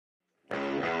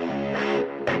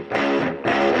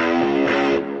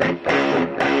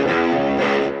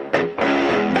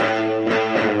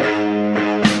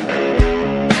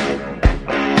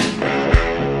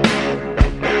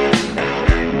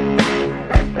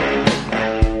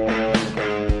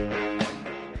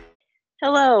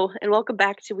Hello, and welcome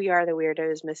back to We Are the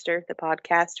Weirdos, Mister, the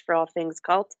podcast for all things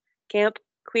cult, camp,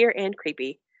 queer, and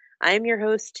creepy. I am your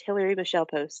host, Hillary Michelle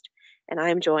Post, and I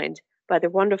am joined by the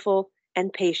wonderful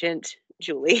and patient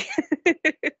Julie.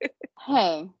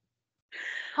 Hey,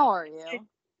 how are you?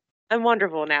 I'm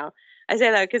wonderful now. I say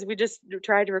that because we just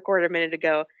tried to record a minute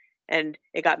ago, and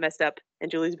it got messed up, and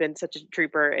Julie's been such a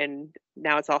trooper, and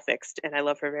now it's all fixed, and I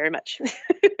love her very much.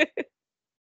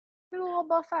 You're a little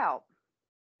buff out.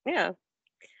 Yeah.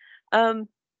 Um,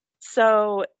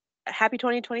 so happy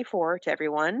 2024 to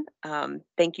everyone.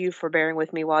 Thank you for bearing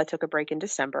with me while I took a break in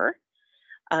December.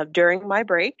 During my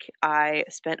break, I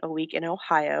spent a week in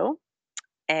Ohio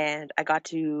and I got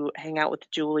to hang out with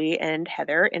Julie and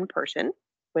Heather in person,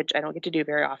 which I don't get to do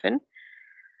very often.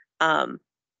 Um,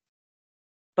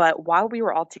 but while we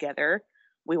were all together,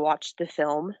 we watched the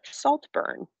film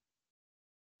Saltburn.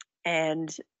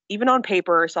 And even on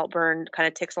paper, Saltburn kind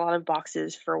of ticks a lot of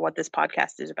boxes for what this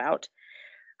podcast is about.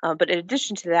 But in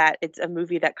addition to that, it's a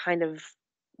movie that kind of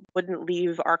wouldn't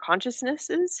leave our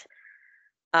consciousnesses.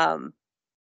 Um,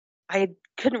 I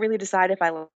couldn't really decide if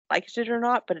I liked it or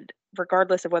not, but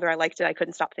regardless of whether I liked it, I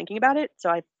couldn't stop thinking about it. So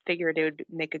I figured it would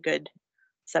make a good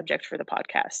subject for the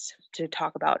podcast to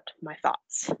talk about my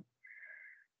thoughts.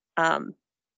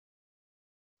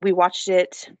 We watched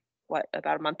it,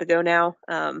 about a month ago now?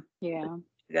 Yeah.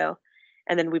 Ago.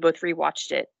 And then we both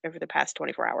rewatched it over the past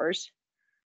 24 hours.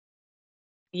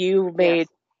 You made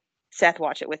Seth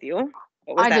watch it with you.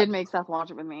 I did make Seth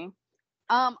watch it with me.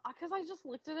 Because I just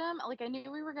looked at him, like I knew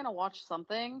we were gonna watch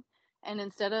something, and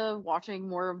instead of watching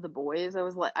more of The Boys, I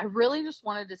was like, I really just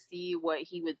wanted to see what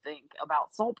he would think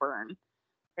about Saltburn.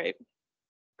 Right.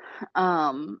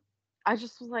 I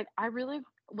just was like, I really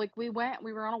like. We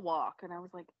were on a walk, and I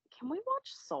was like, can we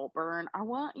watch Saltburn? I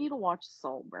want you to watch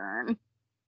Saltburn.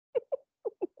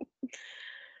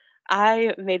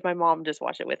 I made my mom just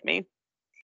watch it with me.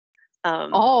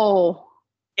 Oh.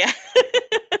 Yeah.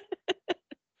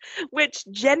 Which,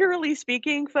 generally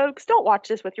speaking, folks, don't watch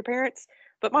this with your parents.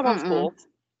 But my mom's cool. It's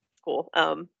cool.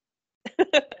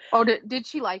 Oh, did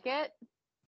she like it?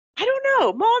 I don't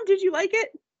know. Mom, did you like it?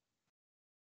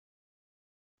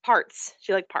 Parts.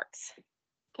 She liked parts.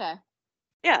 Okay.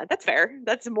 Yeah, that's fair.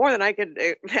 That's more than I could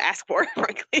ask for,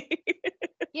 frankly.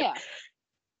 Yeah.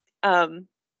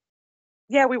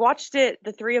 Yeah, we watched it,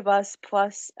 the three of us,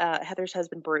 plus Heather's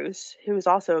husband, Bruce, who was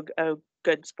also a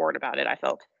good sport about it, I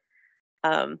felt.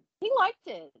 He liked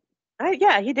it.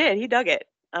 Yeah, he did. He dug it.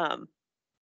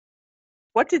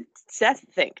 What did Seth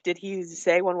think? Did he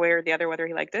say one way or the other whether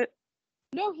he liked it?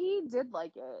 No, he did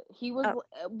like it. He was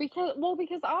because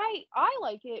I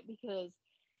like it because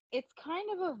it's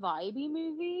kind of a vibey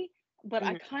movie, but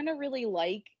I kind of really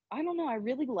like, I don't know, I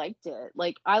really liked it.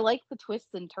 Like I like the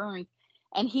twists and turns.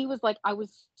 And he was like, I was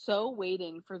so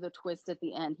waiting for the twist at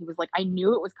the end. He was like, I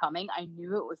knew it was coming. I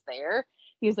knew it was there.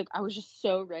 He was like, I was just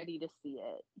so ready to see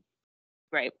it.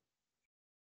 Right.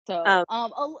 So,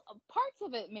 parts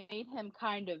of it made him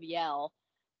kind of yell,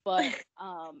 but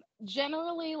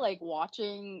generally, like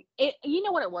watching it, you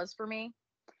know what it was for me?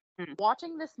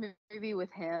 Watching this movie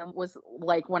with him was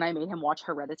like when I made him watch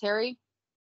Hereditary.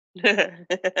 Yeah,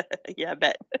 I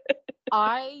bet.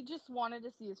 I just wanted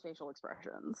to see his facial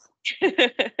expressions. I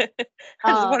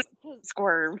just want to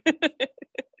squirm.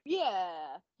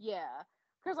 Yeah.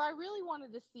 Because I really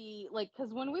wanted to see, like,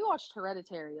 because when we watched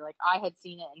Hereditary, like, I had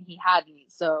seen it and he hadn't,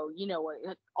 so you know what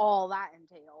all that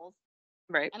entails.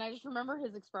 Right. And I just remember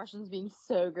his expressions being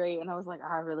so great, and I was like,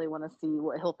 I really want to see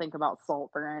what he'll think about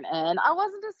Saltburn, and I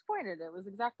wasn't disappointed. It was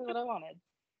exactly what I wanted.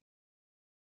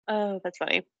 Oh, that's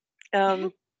funny.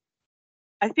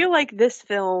 I feel like this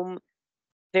film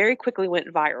very quickly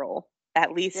went viral,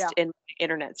 at least in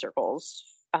internet circles.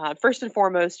 First and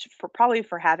foremost, probably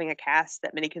for having a cast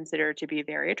that many consider to be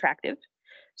very attractive.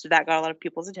 So that got a lot of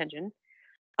people's attention.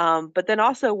 But then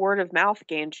also word of mouth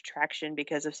gained traction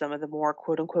because of some of the more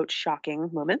quote unquote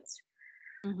shocking moments.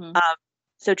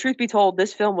 So truth be told,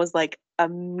 this film was like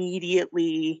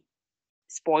immediately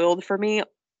spoiled for me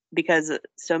because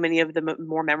so many of the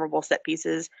more memorable set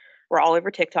pieces were all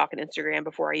over TikTok and Instagram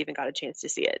before I even got a chance to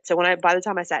see it. So by the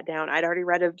time I sat down, I'd already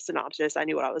read a synopsis. I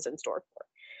knew what I was in store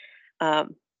for.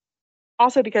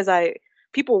 Also because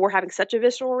people were having such a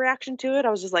visceral reaction to it. I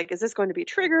was just like, is this going to be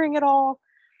triggering at all?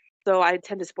 So I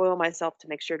tend to spoil myself to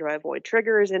make sure to avoid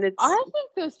triggers. And I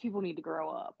think those people need to grow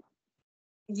up.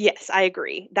 Yes, I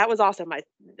agree. That was also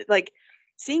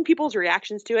seeing people's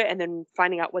reactions to it and then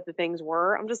finding out what the things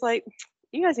were. I'm just like,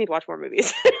 you guys need to watch more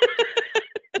movies.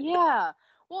 Yeah.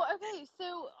 Well, okay,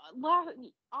 so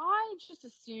I just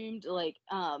assumed like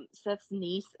Seth's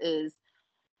niece is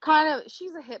kind of,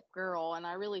 she's a hip girl, and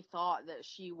I really thought that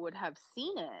she would have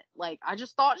seen it. Like, I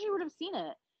just thought she would have seen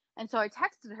it. And so I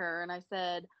texted her and I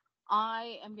said,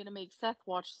 I am going to make Seth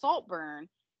watch Saltburn.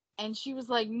 And she was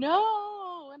like,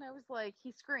 no. And I was like,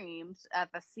 he screamed at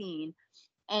the scene.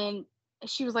 And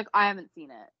she was like, I haven't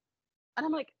seen it. And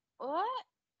I'm like, what?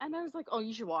 And I was like, oh,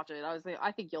 you should watch it. I was like,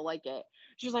 I think you'll like it.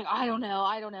 She was like, I don't know.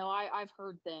 I've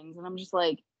heard things. And I'm just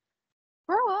like,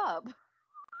 grow up.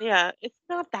 Yeah, it's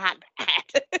not that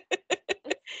bad.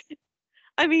 It's,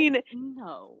 I mean,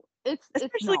 no, it's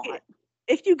especially not.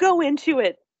 if you go into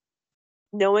it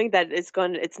knowing that it's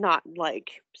not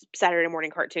like Saturday morning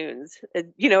cartoons.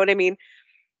 You know what I mean?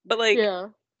 But like Yeah.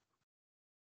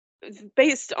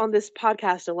 based on this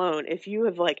podcast alone, if you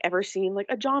have like ever seen like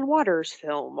a John Waters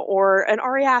film or an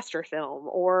Ari Aster film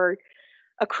or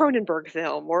a Cronenberg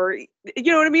film or you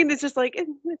know what I mean? It's just like it's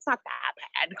not that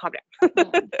bad. Calm Yeah.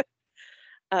 down.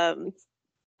 um It's,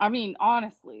 I mean,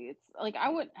 honestly, it's like, I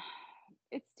would,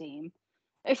 it's tame.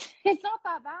 It's not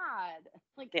that bad.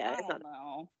 Like, yeah, I it's not don't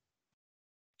know.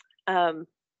 um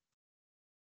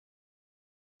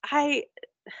I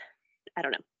I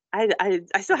don't know.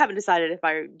 I still haven't decided if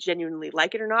I genuinely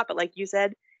like it or not, but like you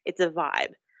said, it's a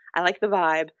vibe. I like the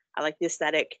vibe. I like the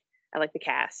aesthetic. I like the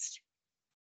cast.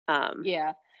 Um,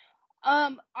 Yeah. I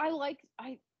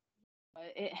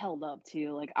it held up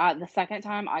too. Like, the second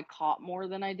time I caught more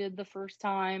than I did the first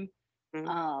time. mm,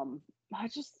 Um, I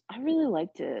really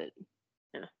liked it.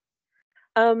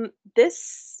 yeah.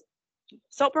 This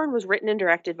Saltburn was written and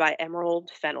directed by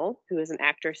Emerald Fennell, who is an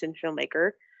actress and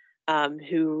filmmaker,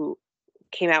 who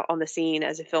came out on the scene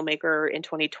as a filmmaker in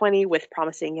 2020 with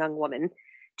Promising Young Woman.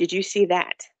 Did you see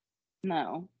that?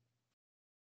 No.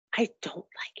 I don't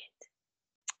like it.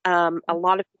 A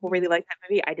lot of people really Mm. like that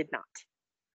movie. I did not.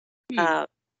 Hmm. Uh,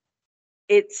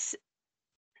 it's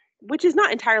which is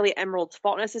not entirely Emerald's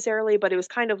fault necessarily, but it was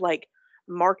kind of like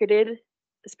marketed.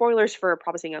 Spoilers for a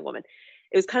Promising Young Woman.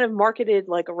 It was kind of marketed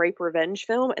like a rape revenge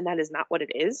film, and that is not what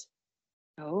it is.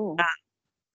 Uh, Oh.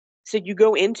 so you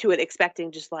go into it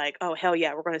expecting just like, oh hell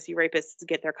yeah, we're going to see rapists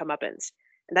get their comeuppance,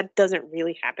 and that doesn't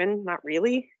really happen. Not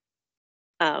really.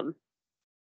 Um,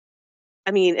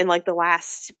 I mean, in like the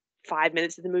last 5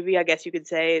 minutes of the movie, I guess you could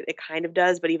say it kind of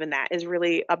does, but even that is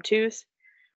really obtuse.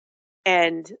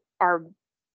 And our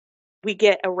we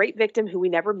get a rape victim who we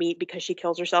never meet because she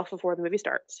kills herself before the movie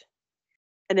starts.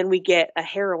 And then we get a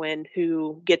heroine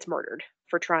who gets murdered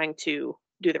for trying to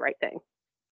do the right thing.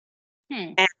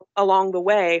 Hmm. And along the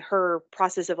way, her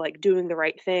process of like doing the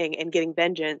right thing and getting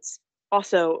vengeance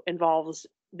also involves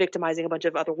victimizing a bunch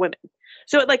of other women.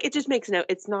 So like it just makes no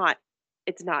it's not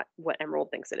what Emerald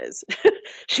thinks it is.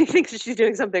 She thinks that she's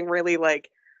doing something really like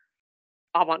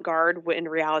avant-garde when in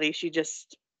reality she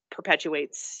just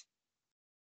perpetuates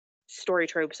story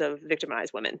tropes of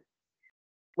victimized women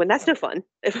when that's no fun.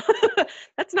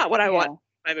 That's not what I want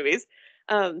Yeah. in my movies.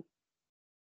 Um,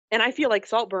 and I feel like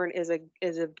Saltburn is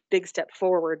a big step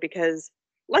forward because,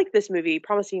 like this movie,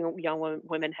 Promising Young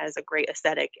Women has a great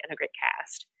aesthetic and a great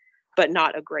cast, but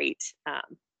not a great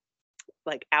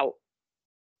like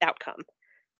outcome.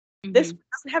 This Hmm.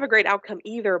 doesn't have a great outcome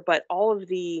either, but all of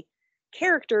the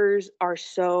characters are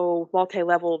so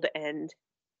multi-leveled and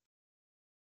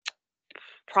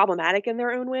problematic in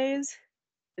their own ways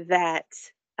that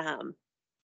um,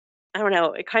 I don't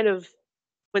know. It kind of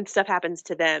when stuff happens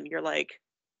to them, you're like,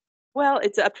 well,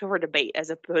 it's up for debate as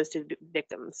opposed to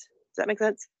victims. Does that make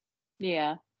sense?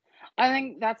 Yeah. I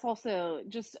think that's also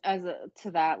just as a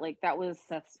to that, like, that was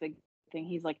Seth's big thing.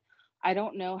 He's like, I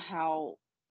don't know how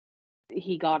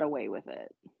he got away with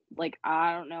it. Like,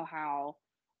 I don't know how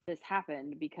this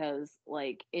happened, because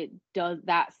like, it does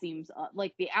that seems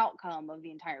like the outcome of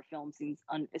the entire film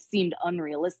seemed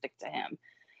unrealistic to him.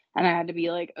 And I had to be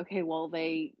like, okay, well,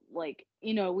 they, like,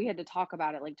 we had to talk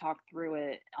about it, like, talk through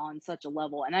it on such a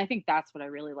level. And I think that's what I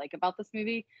really like about this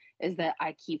movie, is that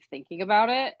I keep thinking about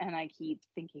it and I keep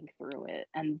thinking through it.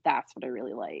 And that's what I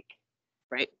really like.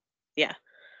 Right. Yeah.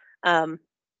 Um,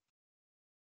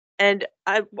 and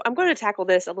I'm going to tackle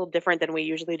this a little different than we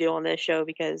usually do on this show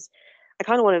because I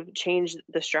kind of want to change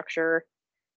the structure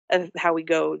of how we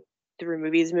go through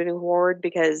movies moving forward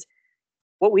because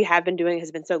what we have been doing has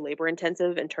been so labor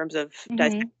intensive in terms of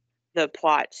dissecting Hmm. the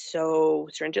plot so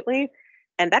stringently,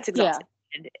 and that's Yeah. exhausting.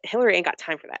 And Hillary ain't got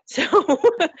time for that. So,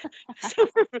 so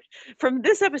from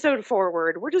this episode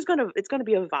forward, we're just gonna it's gonna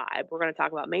be a vibe. We're gonna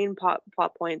talk about main plot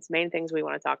points, main things we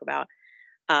want to talk about.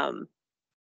 Um,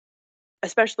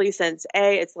 especially since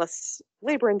A, it's less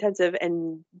labor intensive,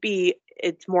 and B,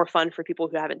 it's more fun for people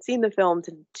who haven't seen the film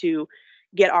to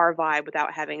get our vibe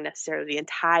without having necessarily the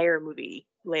entire movie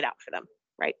laid out for them,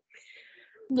 right?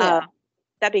 Uh, Yeah.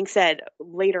 that being said,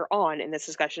 later on in this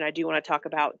discussion, I do want to talk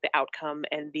about the outcome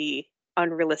and the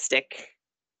unrealistic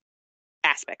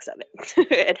aspects of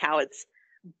it and how it's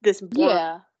this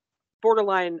Yeah.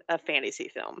 borderline a fantasy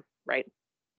film, right?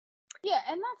 Yeah,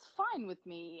 and that's fine with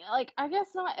me. Like, I guess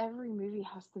not every movie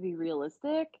has to be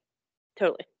realistic.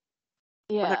 Totally.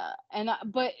 100. Yeah, and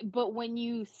but when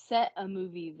you set a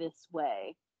movie this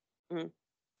way, Mhm.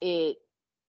 it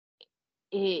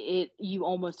it you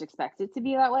almost expect it to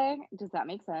be that way. Does that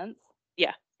make sense?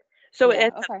 Yeah. So Yeah,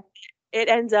 okay. it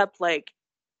ends up like,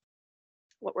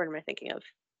 what word am I thinking of?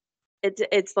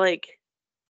 It's like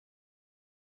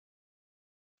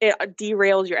it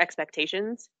derails your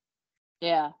expectations.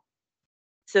 Yeah.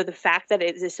 So the fact that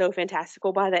it is so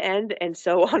fantastical by the end and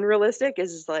so unrealistic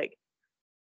is like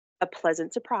a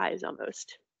pleasant surprise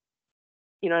almost.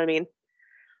 You know what I mean?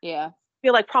 Yeah. I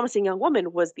feel like Promising Young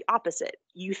Woman was the opposite.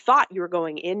 You thought you were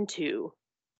going into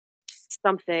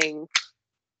something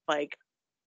like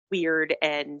weird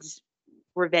and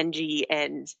revengey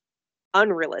and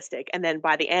unrealistic, and then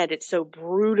by the end it's so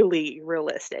brutally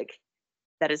realistic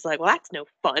that is like, well, that's no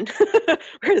fun.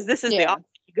 Whereas this is the Yeah. opposite.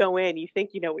 You go in, you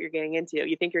think you know what you're getting into.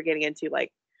 You think you're getting into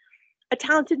like a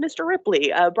talented Mr.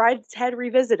 Ripley, a Bride's Head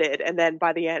revisited, and then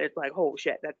by the end it's like, oh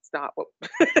shit, that's not what.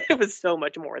 It was so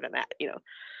much more than that, you know.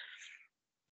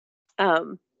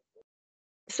 Um,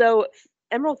 so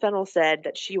Emerald Fennell said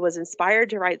that she was inspired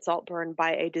to write Saltburn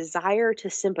by a desire to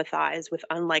sympathize with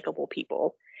unlikable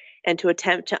people and to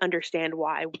attempt to understand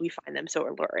why we find them so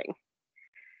alluring.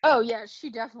 Oh, yeah, she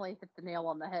definitely hit the nail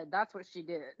on the head. That's what she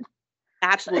did.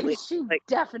 Absolutely. She Like,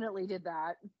 definitely did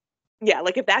that. yeah,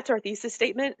 like if that's our thesis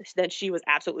statement, then she was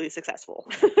absolutely successful.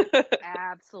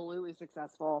 Absolutely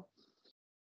successful.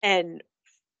 And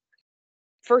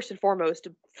first and foremost,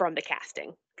 from the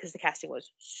casting, because the casting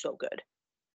was so good.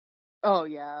 Oh,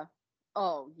 yeah.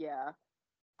 Oh, yeah.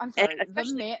 I'm And sorry.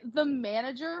 especially The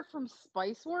manager from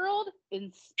Spice World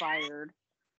inspired.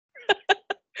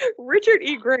 Richard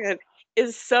E. Grant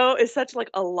is such like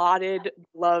a lauded,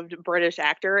 loved British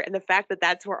actor, and the fact that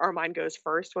that's where our mind goes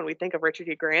first when we think of Richard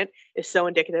E. Grant is so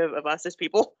indicative of us as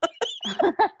people.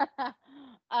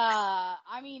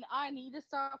 I mean, I need to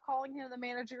stop calling him the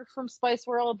manager from Spice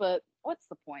World, but what's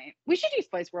the point? We should do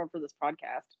Spice World for this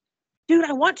podcast. Dude,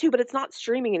 I want to, but it's not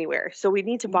streaming anywhere, so we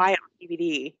need to buy it on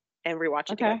DVD and rewatch it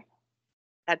together. Okay.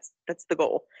 That's the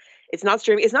goal. It's not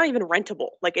streaming. It's not even rentable.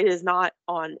 Like it is not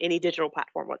on any digital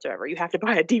platform whatsoever. You have to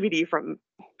buy a DVD from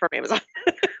Amazon.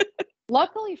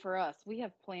 Luckily for us, we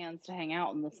have plans to hang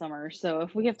out in the summer, so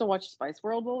if we have to watch Spice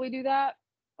World while we do that,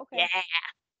 Yeah, okay.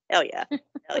 hell yeah,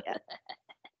 hell yeah.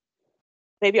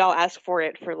 Maybe I'll ask for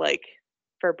it for like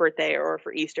for a birthday or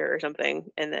for Easter or something,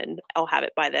 and then I'll have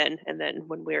it by then. And then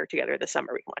when we're together this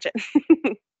summer, we can watch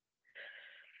it.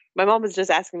 My mom was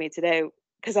just asking me today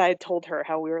because I told her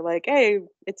how we were like, "Hey,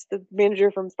 it's the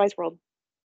manager from Spice World,"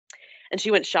 and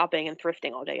she went shopping and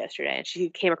thrifting all day yesterday, and she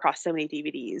came across so many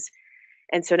DVDs,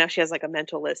 and so now she has like a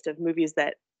mental list of movies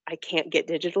that I can't get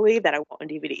digitally that I want on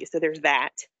DVD. So there's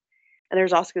that, and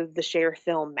there's also the Cher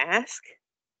film Mask.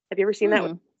 Have you ever seen that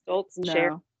with Hmm. Stoltz and Cher?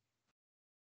 No.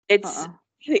 It's Uh-uh.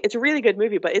 it's a really good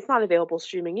movie, but it's not available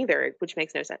streaming either, which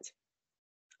makes no sense.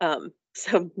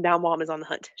 So now mom is on the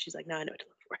hunt. She's like, "No, I know what to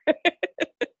look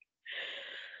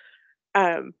for."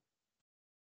 um,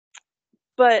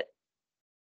 but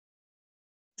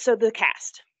so the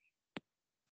cast,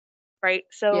 right?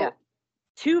 Yeah. So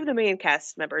two of the main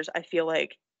cast members, I feel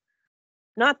like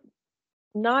not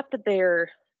not that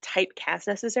they're typecast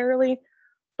necessarily,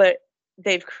 but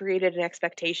they've created an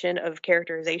expectation of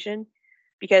characterization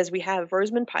because we have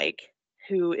Rosamund Pike,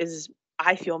 who is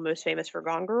I feel most famous for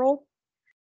Gone Girl,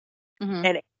 Hmm.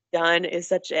 and Dunn is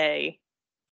such a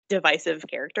divisive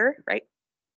character, right?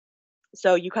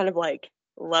 So you kind of like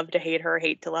love to hate her,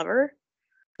 hate to love her.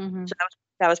 Hmm. So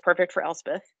that was perfect for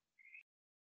Elspeth.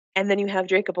 And then you have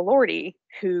Jacob Elordi,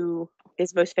 who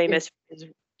is most Is famous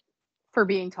for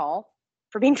being tall.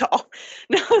 for being tall.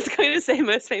 Now I was going to say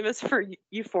most famous for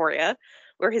Euphoria,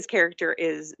 where his character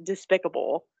is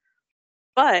despicable.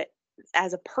 But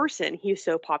as a person, he's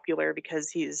so popular because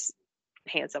he's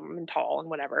handsome and tall and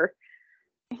whatever.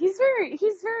 He's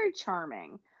very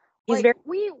charming. He's Like very,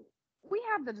 we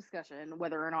have the discussion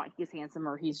whether or not he's handsome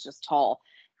or he's just tall.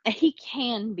 And he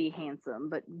can be handsome,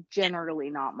 but generally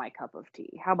not my cup of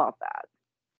tea. How about that?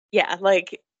 yeah,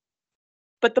 like,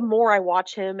 but the more I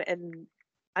watch him and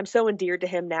I'm so endeared to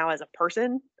him now as a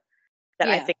person that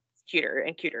I Yeah. think he's cuter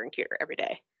and cuter and cuter every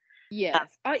day. Yes.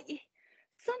 I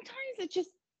sometimes it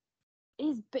just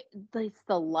is it's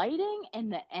the lighting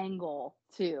and the angle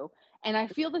too. And I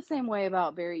feel the same way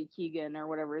about Barry Keegan or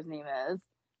whatever his name is.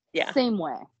 Yeah. Same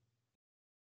way.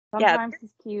 Yeah, Sometimes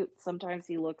he's cute. Sometimes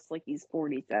he looks like he's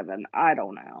 47. I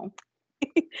don't know.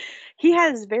 he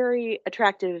has very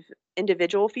attractive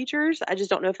individual features. I just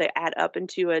don't know if they add up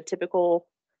into a typical,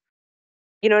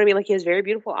 you know what I mean? Like he has very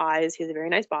beautiful eyes. He has a very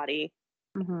nice body.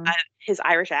 Hmm. His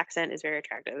Irish accent is very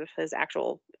attractive. His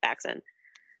actual accent.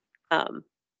 Um,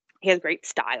 he has great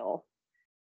style,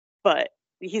 but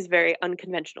he's very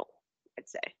unconventional, I'd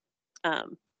say.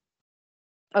 Um,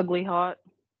 Ugly hot.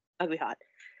 ugly hot.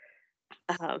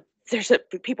 There's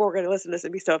people are going to listen to this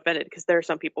and be so offended because there are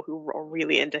some people who are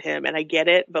really into him, and I get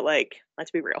it, but like,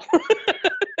 let's be real.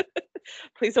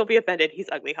 Please don't be offended. He's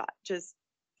ugly hot. Just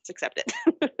accept it.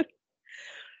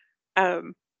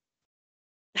 um,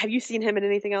 have you seen him in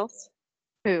anything else?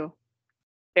 Who?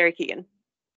 Barry Keegan.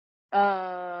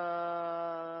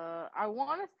 I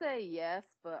want to say yes,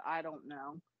 but I don't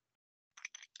know.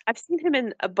 I've seen him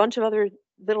in a bunch of other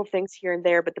little things here and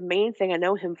there, but the main thing I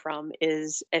know him from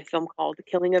is a film called The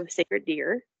Killing of a Sacred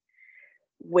Deer,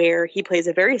 where he plays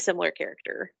a very similar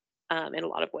character in a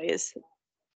lot of ways.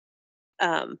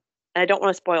 And I don't want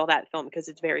to spoil that film because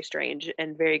it's very strange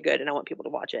and very good, and I want people to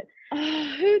watch it.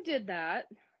 Who did that?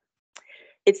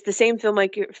 It's the same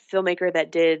filmmaker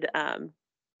that did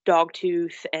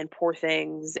Dogtooth and Poor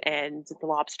Things and The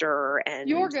Lobster and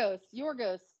Yorgos.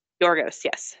 Yorgos.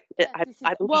 Yes, Yes, I, yes, yes.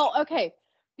 I believe. Well, okay.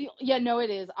 Yeah, no,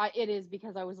 it is. It is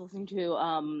because I was listening to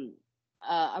a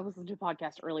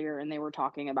podcast earlier and they were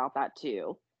talking about that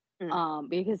too. Mm,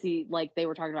 Because they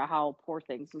were talking about how Poor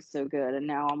Things was so good, and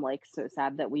now I'm like so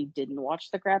sad that we didn't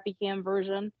watch the crappy cam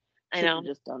version. I Should have know.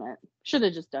 just done it. Should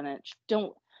have just done it.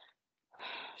 Don't.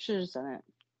 Should have just done it.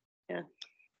 Yeah,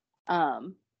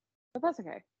 But that's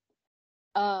okay.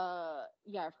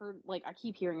 Yeah, I've heard I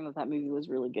keep hearing that movie was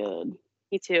really good.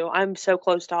 me too. I'm so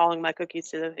close to hauling my cookies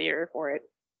to the theater for it.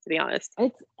 To be honest,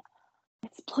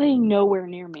 It's playing nowhere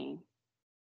near me.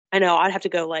 I know I'd have to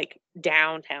go like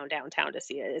downtown to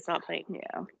see it. It's not playing.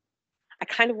 Yeah. I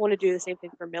kind of want to do the same thing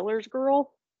for Miller's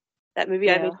Girl, that movie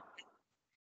I made, Yeah.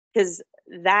 because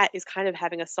that is kind of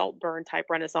having a Saltburn type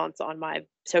renaissance on my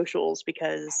socials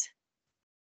because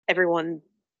everyone,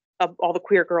 all the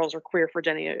queer girls are queer for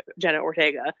Jenna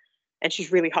Ortega, and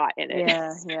she's really hot in it.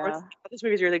 Yeah, So yeah. this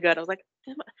movie's really good. I was like,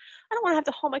 damn, I don't want to have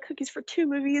to haul my cookies for two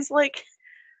movies. Like,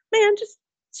 man, just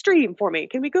stream for me.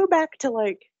 Can we go back to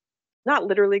like, not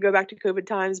literally go back to COVID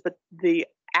times, but the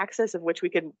access of which we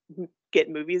could get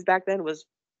movies back then was,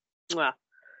 mwah.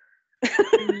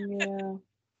 Yeah.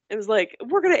 It was like,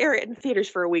 we're gonna air it in theaters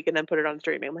for a week and then put it on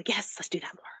streaming. I'm like, yes, let's do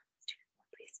that more. Let's do that more,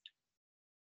 please.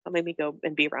 Don't make me go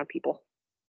and be around people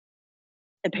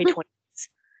and pay 20.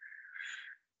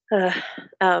 Uh,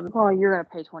 Well, you're gonna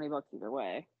pay $20 either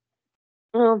way,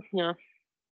 well, yeah,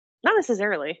 not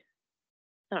necessarily.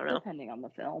 I don't know. depending on the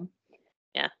film.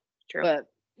 Yeah, true. But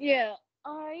yeah,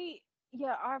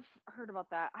 I've heard about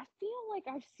that. I feel like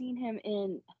I've seen him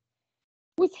in.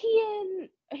 Was he in?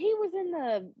 He was in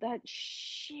that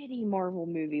shitty Marvel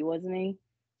movie, wasn't he?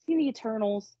 Seen the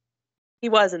Eternals? He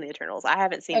was in the Eternals. I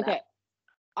haven't seen that. Okay,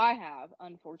 I have,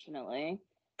 unfortunately.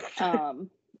 Um,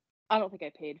 I don't think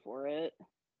I paid for it.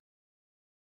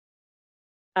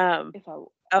 Um, If I oh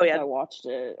if yeah, I watched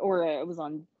it, or it was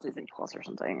on Disney Plus or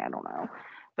something. I don't know,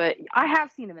 but I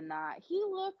have seen him in that. He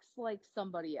looks like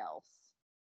somebody else.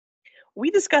 we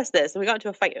discussed this and we got into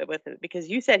a fight with it because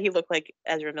you said he looked like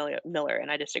Ezra Miller, and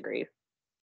I disagree.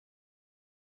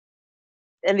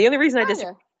 And the only reason I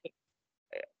disagree,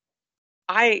 Kinda.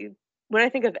 I when I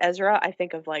think of Ezra, I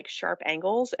think of like sharp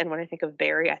angles, and when I think of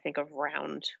Barry, I think of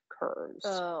round curves,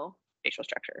 Oh, facial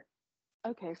structure.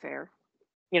 okay, fair.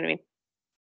 You know what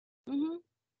Mhm.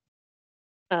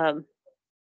 I mean?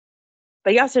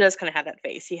 But he also does kind of have that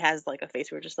face. He has like a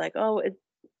face where just like, oh,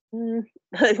 mm.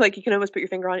 Like you can almost put your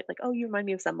finger on it, like, oh, you remind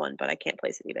me of someone, but I can't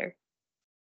place it either.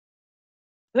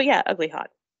 But yeah, ugly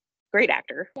hot, great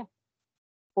actor, Yeah.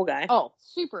 cool guy. Oh,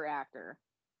 super actor.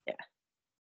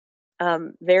 Yeah.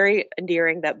 Very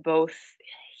endearing that both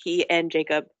he and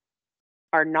Jacob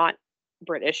are not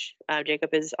British.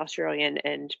 Jacob is Australian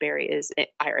and Barry is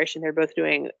Irish, and they're both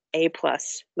doing A+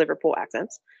 Liverpool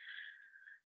accents.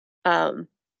 Um,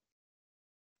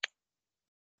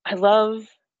 I love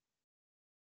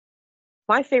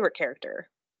my favorite character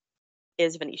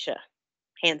is Venetia,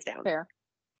 hands down. Fair.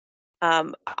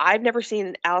 I've never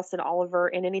seen Alison Oliver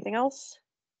in anything else.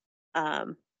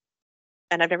 Um,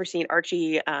 and I've never seen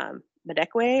Archie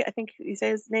Madekwe, I think you say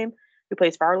his name, who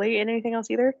plays Farley in anything else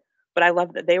either. But I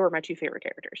love that they were my two favorite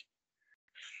characters.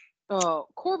 Oh,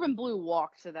 Corbin Blue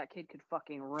walked so that kid could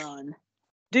fucking run.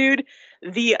 Dude,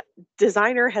 the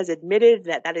designer has admitted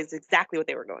that that is exactly what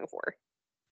they were going for.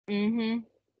 Mm-hmm.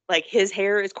 Like his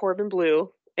hair is Corbin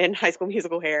Blue, in High School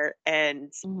Musical hair,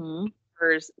 and Mm-hmm.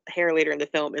 her hair later in the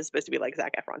film is supposed to be like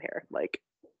Zac Efron hair, like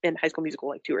in High School Musical,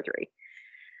 like 2 or 3.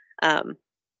 Um,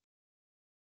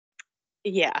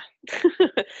 yeah.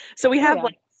 So Oh yeah.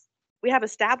 we have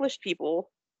established people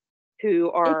who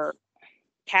It's are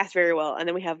cast very well, and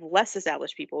then we have less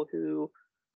established people who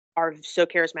are so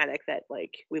charismatic that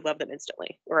like we love them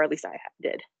instantly, or at least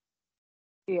did.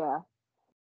 yeah.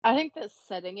 I think that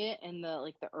setting it in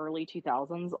the early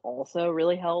 2000s also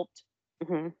really helped.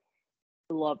 Hmm.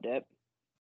 Loved it.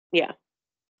 Yeah,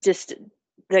 just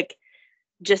like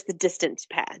just the distant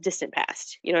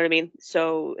past. You know what I mean?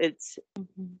 So it's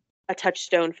Mhm. a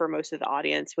touchstone for most of the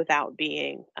audience without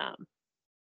being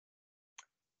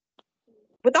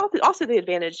without also the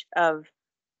advantage of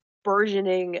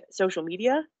burgeoning social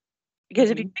media. Because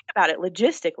if you Mhm. think about it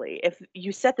logistically, if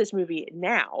you set this movie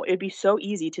now, it'd be so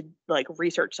easy to like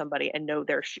research somebody and know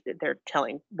they're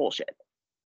telling bullshit,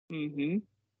 Mhm.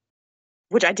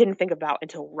 which I didn't think about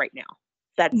until right now.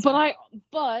 That's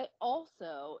But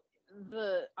also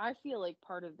I feel like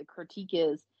part of the critique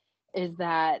is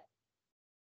that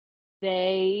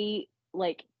they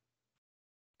like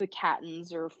the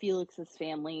Cattons or Felix's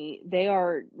family, they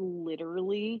are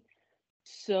literally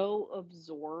so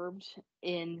absorbed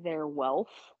in their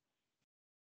wealth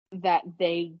that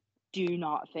they do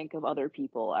not think of other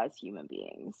people as human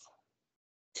beings.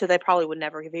 so they probably would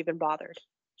never have even bothered.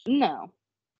 No,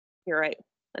 You're right.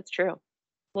 That's true.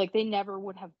 like they never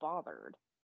would have bothered.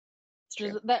 It's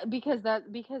true. Just because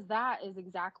that is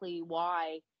exactly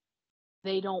why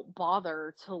they don't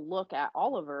bother to look at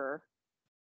Oliver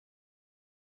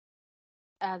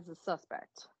as a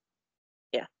suspect.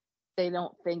 Yeah. They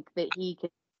don't think that he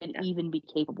could Yeah. even be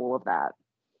capable of that.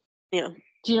 Yeah.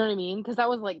 Do you know what I mean? Because that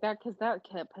was like that. Because that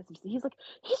kept he's like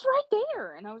he's right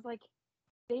there, and I was like,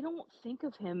 they don't think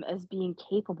of him as being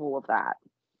capable of that.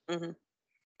 Hmm.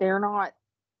 They're not.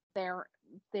 They're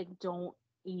they don't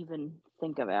even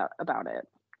think about it.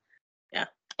 Yeah.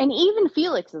 And even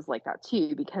Felix is like that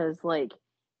too, because like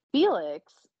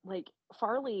Felix, like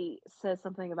Farley says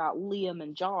something about Liam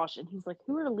and Josh, and he's like,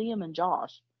 "Who are Liam and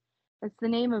Josh?" It's the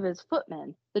name of his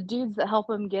footmen, the dudes that help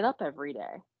him get up every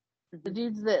day, the Hmm.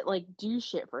 dudes that like do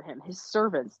shit for him, his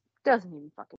servants. Doesn't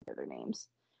even fucking know their names.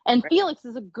 And Right. Felix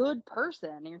is a good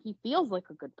person, or he feels like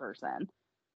a good person.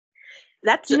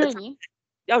 That's Do you know what I mean?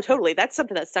 oh totally. That's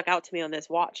something that stuck out to me on this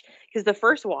watch because the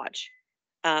first watch,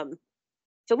 um,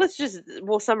 so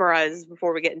we'll summarize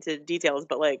before we get into details,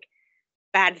 but like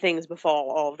bad things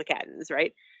befall all of the Cattons,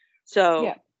 right? So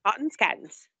Yeah, Cotton's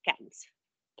Cattons.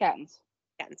 Cattons.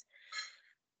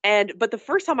 And but the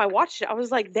first time I watched it, I was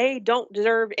like, they don't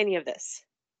deserve any of this.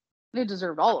 They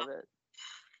deserved all of it.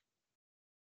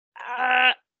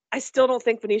 I still don't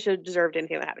think Venetia deserved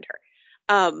anything that happened to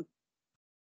her.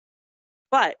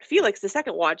 But Felix, the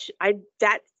second watch, I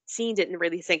that scene didn't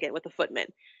really sink in with the footman.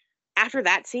 After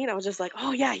that scene, I was just like,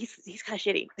 oh yeah, he's kind of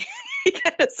shitty. He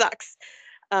kind of sucks.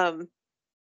 Um,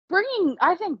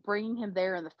 I think bringing him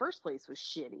there in the first place was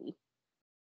shitty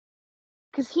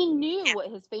because he knew yeah.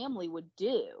 what his family would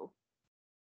do.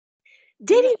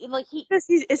 Did he? Like Is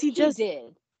he he just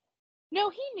did. No,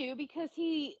 he knew because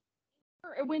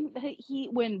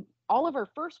when Oliver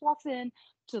first walks in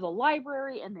to the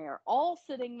library and they're all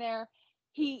sitting there,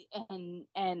 he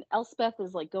and Elspeth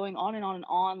is like going on and on and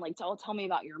on, like tell me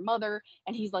about your mother,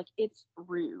 and he's like, it's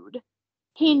rude.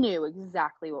 He knew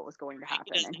exactly what was going to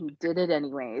happen, and he did it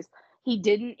anyways. He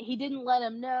didn't let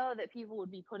him know that people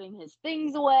would be putting his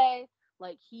things away.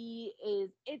 Like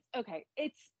it's okay.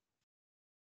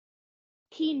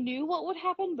 He knew what would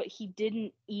happen, but he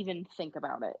didn't even think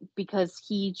about it because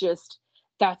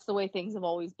that's the way things have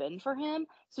always been for him.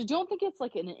 So don't think it's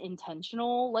like an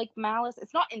intentional like malice.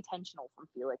 It's not intentional from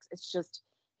Felix. It's just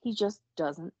he just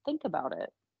doesn't think about it.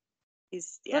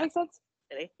 he's Does that yeah, make sense?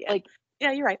 yeah, Like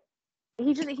yeah, you're right.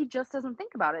 he just doesn't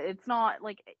think about it. It's not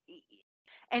like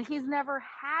and he's never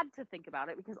had to think about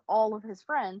it because all of his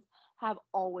friends have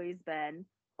always been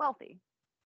wealthy.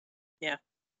 Yeah,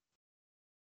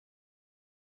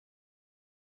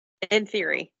 in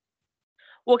theory.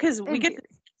 Well, because In theory.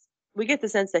 we get the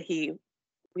sense that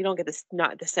we don't get this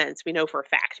not the sense we know for a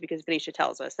fact because Venetia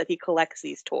tells us that he collects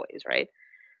these toys, right?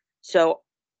 So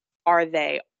are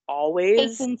they Takes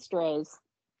always and strays.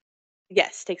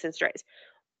 yes, takes and strays,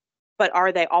 but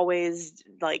are they always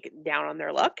like down on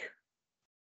their luck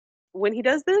when he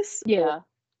does this? Or Yeah.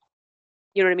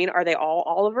 you know what I mean? Are they all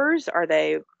Olivers? Are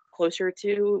they closer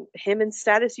to him in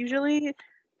status usually?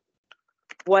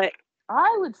 What?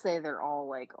 I would say they're all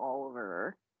like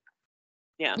Oliver.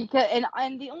 Yeah. Because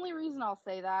and the only reason I'll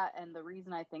say that and the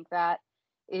reason I think that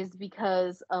is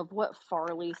because of what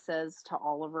Farley says to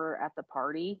Oliver at the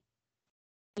party.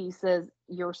 He says,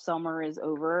 "Your summer is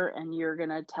over, and you're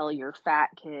gonna tell your fat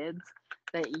kids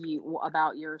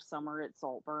about your summer at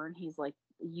Saltburn." He's like,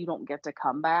 "You don't get to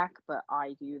come back, but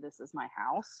I do. This is my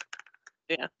house."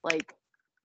 Yeah. Like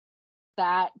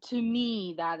that to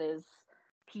me, that is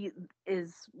he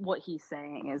is what he's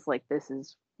saying is like this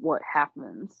is what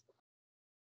happens.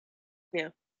 Yeah.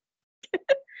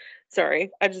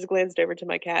 Sorry, I just glanced over to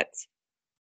my cats.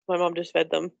 My mom just fed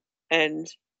them, and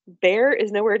Bear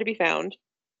is nowhere to be found.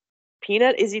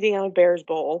 Peanut is eating out of Bear's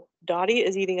bowl. Dottie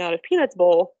is eating out of Peanut's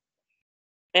bowl,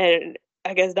 and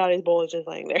I guess Dottie's bowl is just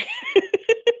laying there.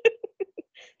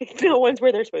 No one's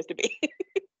where they're supposed to be.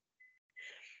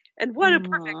 And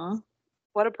Aww.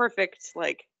 what a perfect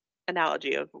like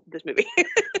analogy of this movie. Do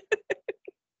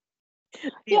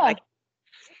you Yeah, like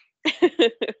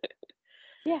it?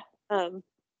 yeah. um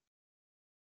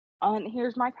And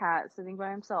here's my cat sitting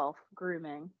by himself,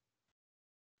 grooming.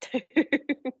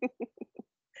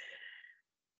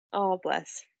 oh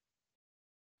bless.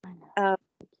 I know. Um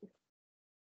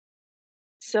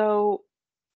so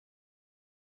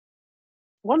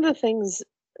one of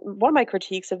my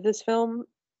critiques of this film,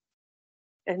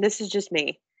 and this is just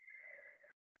me,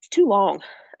 it's too long.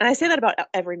 And I say that about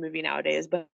every movie nowadays,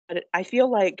 but I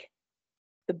feel like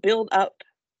the build up,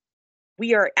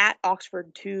 we are at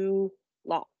Oxford too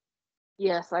long.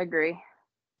 Yes, I agree.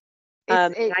 It's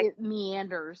And it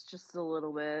meanders just a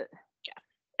little bit.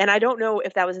 I don't know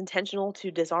if that was intentional to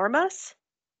disarm us,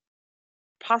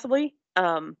 possibly.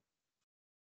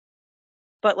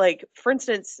 But like for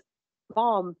instance,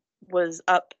 mom was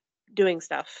up doing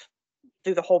stuff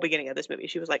through the whole beginning of this movie.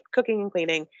 She was like cooking and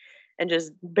cleaning and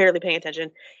just barely paying attention.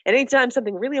 And anytime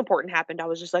something really important happened, I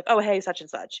was just like, oh hey, such and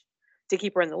such, to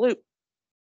keep her in the loop.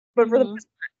 But for the Mhm.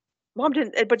 mom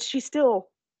didn't, but she still,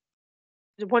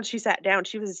 once she sat down,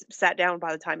 she was sat down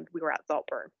by the time we were at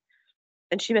Saltburn,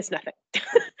 and she missed nothing.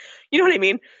 You know what I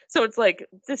mean? So it's like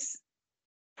this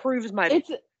proves my It's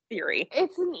theory.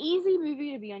 it's an easy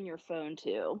movie to be on your phone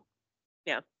too,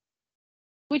 Yeah,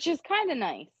 which is kind of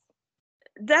nice.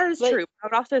 that is But true. I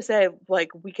would also say like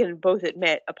we can both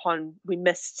admit upon we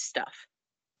missed stuff.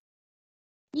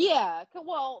 yeah,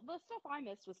 well, the stuff I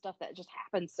missed was stuff that just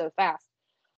happened so fast.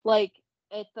 Like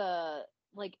at the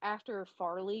like after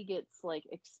Farley gets like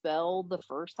expelled the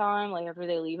first time, like after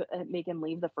they make him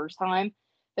leave the first time,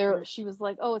 Mhm. she was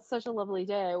like, "Oh, it's such a lovely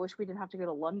day. I wish we didn't have to go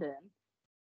to London."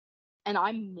 And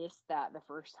I missed that the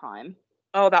first time.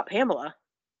 Oh, about Pamela.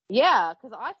 Yeah,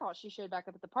 because I thought she showed back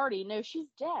up at the party. No, she's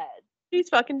dead. She's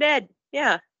fucking dead.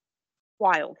 Yeah,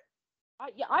 wild.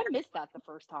 I missed that the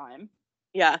first time.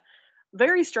 Yeah,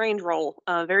 very strange role.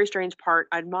 Very strange part.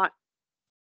 I'm not.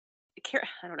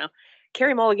 I don't know.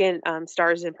 Carrie Mulligan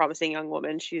stars in Promising Young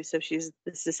Woman. She's this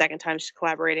is the second time she's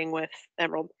collaborating with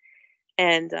Emerald,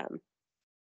 and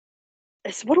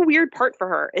it's what a weird part for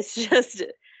her. It's just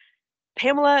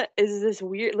Pamela is this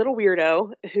weird little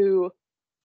weirdo who,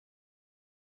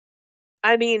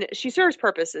 I mean, she serves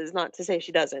purposes, not to say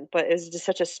she doesn't, but is just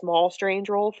such a small, strange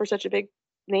role for such a big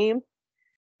name.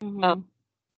 Um, Mm-hmm.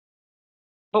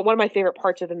 but one of my favorite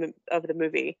parts of the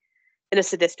movie, in a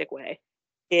sadistic way,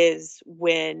 is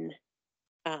when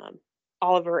um,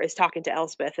 Oliver is talking to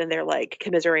Elspeth and they're like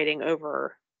commiserating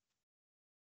over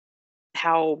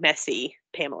how messy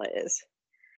Pamela is,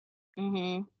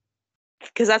 Mm-hmm.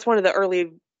 because that's one of the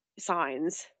early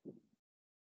signs.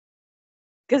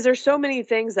 Because there's so many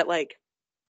things that like,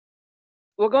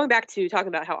 well, going back to talking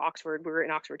about how Oxford, we were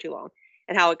in Oxford too long,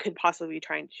 and how it could possibly be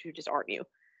trying to disarm you.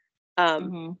 Um,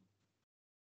 Mm-hmm.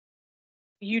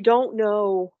 you don't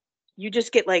know, you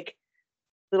just get like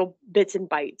little bits and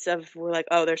bites of we're like,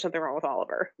 oh, there's something wrong with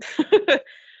Oliver.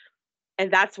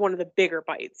 And that's one of the bigger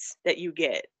bites that you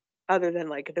get, other than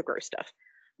like the gross stuff.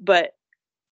 But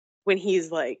when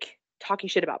he's like talking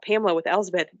shit about Pamela with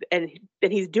Elizabeth, and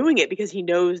he's doing it because he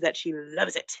knows that she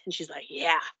loves it, and she's like,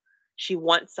 yeah, she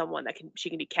wants someone that can she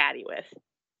can be catty with, and,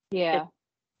 Yeah.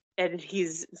 and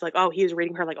it's like, oh, he's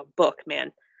reading her like a book,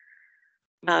 man.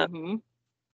 Uh, Mm-hmm.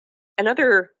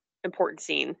 another important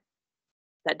scene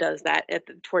that does that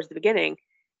towards the beginning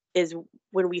is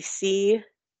when we see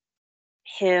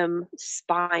him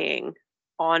spying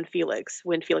on Felix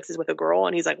when Felix is with a girl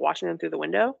and he's like watching them through the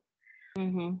window.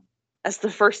 Mm-hmm. That's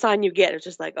the first sign you get. It's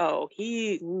just like, oh,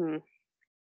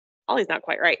 Ollie's not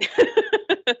quite right.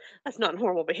 That's not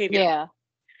normal behavior. Yeah.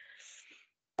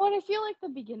 Well, I feel like the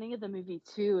beginning of the movie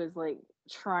too is like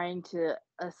trying to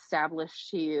establish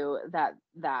to you that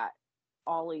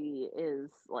Ollie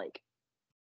is like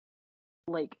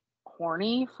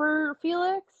horny for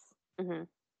Felix. Hmm.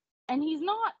 And he's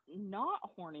not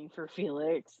horny for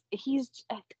Felix.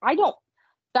 I don't.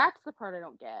 That's the part I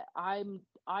don't get.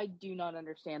 I do not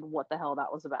understand what the hell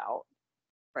that was about.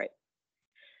 Right.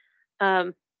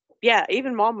 Yeah,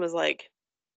 even Mom was like,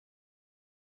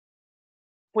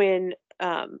 when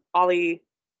Ollie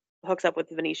hooks up with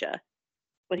Venetia,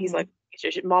 when he's Hmm. like,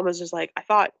 Mom was just like, I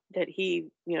thought that he,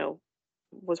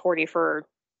 was horny for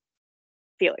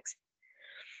Felix.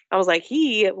 I was like,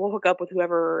 he will hook up with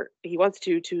whoever he wants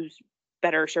to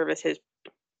better service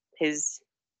his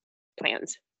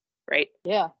plans, right?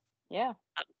 Yeah. Yeah.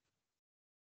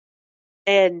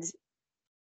 And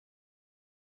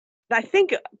I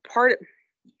think part,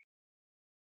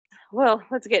 well,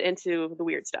 let's get into the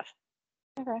weird stuff.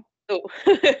 Okay. So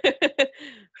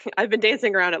I've been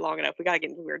dancing around it long enough. We got to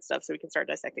get into weird stuff so we can start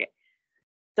dissecting it.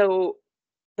 So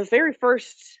the very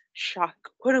first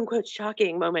quote unquote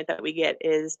shocking moment that we get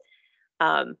is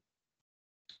um,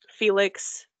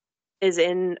 Felix is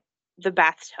in the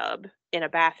bathtub in a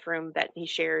bathroom that he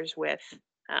shares with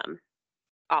um,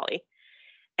 Ollie,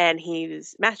 and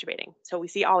he's masturbating. So we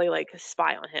see Ollie like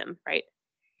spy on him, right?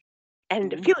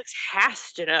 And Mhm. Felix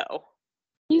has to know.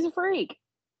 He's a freak.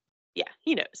 Yeah,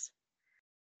 he knows.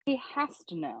 He has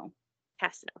to know.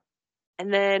 Has to know.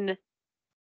 And then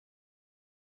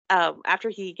after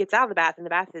he gets out of the bath and the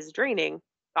bath is draining,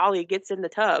 Ollie gets in the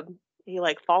tub. He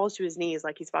like falls to his knees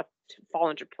like he's about to fall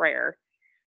into prayer,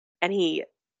 and he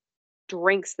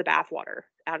drinks the bath water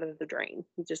out of the drain.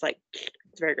 He's just like,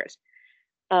 it's very gross.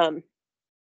 Um,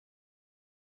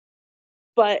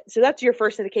 but so that's your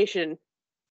first indication.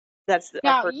 That's our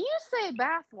Now, first. you say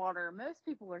bathwater. Most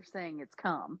people are saying it's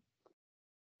cum.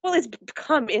 Well, it's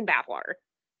come in bath water.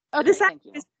 This Okay, thank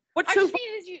is you. what's I so just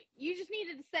needed you just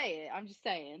needed to say it. I'm just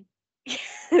saying.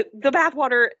 the bath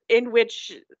water in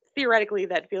which theoretically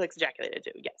that Felix ejaculated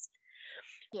to. Yes,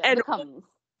 Yeah, and the cummies.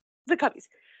 the cubbies.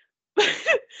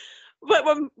 But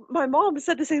when my mom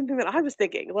said the same thing that I was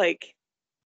thinking, like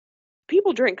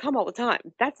people drink cum all the time.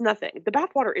 That's nothing. The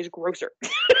bathwater is grosser,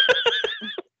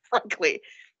 frankly.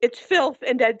 It's filth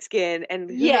and dead skin, and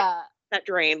who knows Yeah. that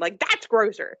drain. Like that's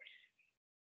grosser.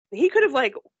 He could have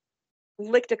like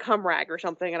licked a cum rag or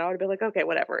something, and I would have been like, okay,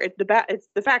 whatever. It's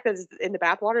the fact that it's in the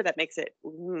bathwater that makes it,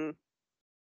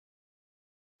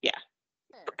 yeah,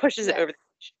 Fair. pushes it Yes. over.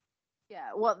 Yeah.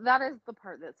 Well, that is the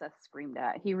part that Seth screamed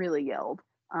at. He really yelled.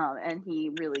 And he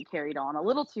really carried on a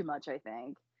little too much, I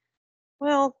think.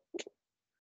 Well,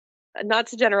 not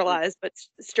to generalize, but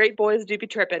straight boys do be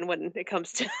tripping when it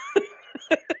comes to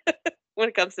when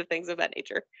it comes to things of that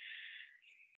nature,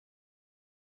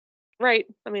 right?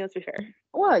 I mean, let's be fair.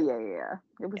 Well, yeah.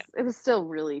 Yeah, It was still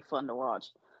really fun to watch.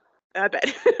 I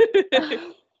bet.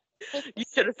 You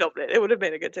should have filmed it. It would have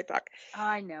made a good TikTok.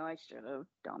 I know I should have,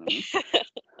 dummy.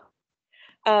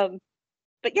 um,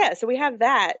 but yeah, so we have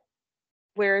that,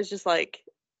 where it's just like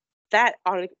that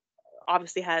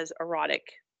obviously has erotic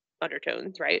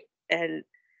undertones, right? And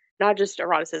not just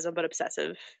eroticism, but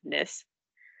obsessiveness.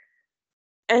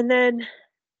 And then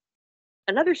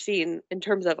another scene in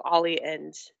terms of Ollie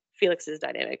and Felix's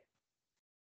dynamic.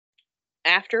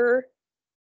 After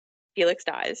Felix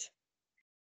dies,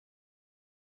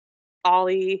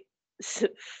 Ollie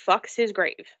fucks his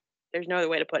grave. There's no other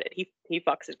way to put it. He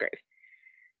fucks his grave.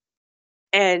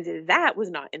 And that was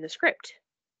not in the script.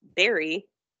 Barry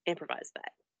improvised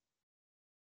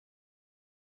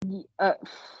that. Uh,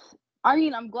 I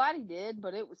mean, I'm glad he did,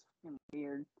 but it was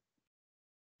weird.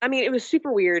 I mean, it was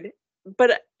super weird,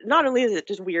 but not only is it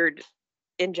just weird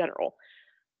in general.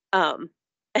 And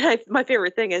my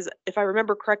favorite thing is, if I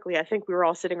remember correctly, I think we were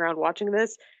all sitting around watching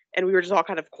this, and we were just all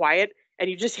kind of quiet, and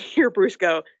you just hear Bruce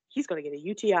go, "He's going to get a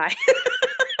UTI."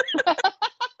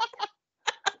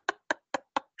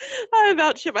 I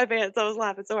about shit my pants. I was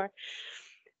laughing so hard.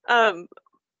 Um,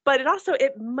 but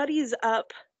it muddies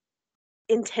up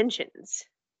intentions,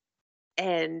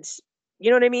 and you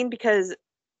know what I mean, because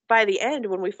by the end,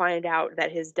 when we find out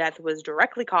that his death was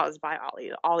directly caused by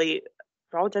Ollie,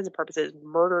 for all intents and purposes,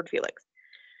 murdered Felix.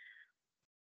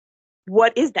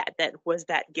 What is that then? Was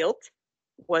that guilt?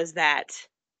 Was that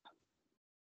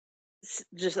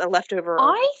just a leftover?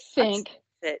 Or I think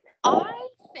it? I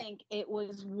think it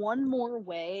was one more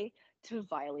way to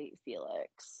violate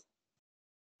Felix.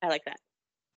 I like that.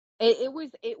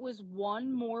 It was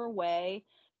one more way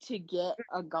to get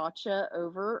a gotcha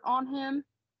over on him.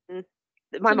 Mm.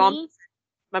 My To mom, me,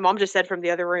 my mom just said from the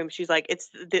other room, she's like, it's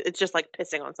just like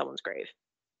pissing on someone's grave.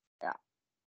 yeah,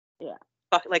 yeah,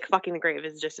 Like fucking the grave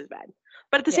is just as bad.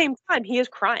 But at the yeah. same time, he is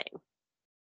crying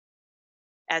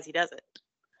as he does it.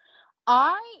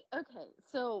 Okay,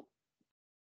 so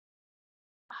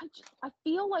I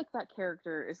feel like that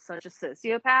character is such a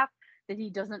sociopath that he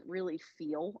doesn't really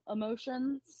feel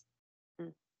emotions.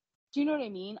 Mm. Do you know what I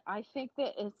mean? I think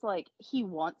that it's like he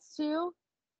wants to,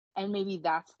 and maybe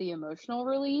that's the emotional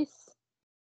release,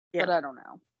 Yeah. but I don't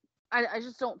know. I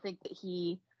just don't think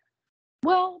that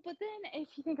well, but then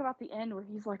if you think about the end where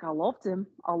he's like, I loved him,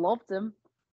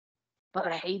 but I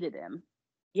But hated him.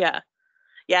 yeah.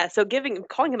 Yeah. So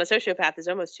calling him a sociopath is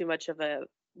almost too much of a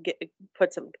get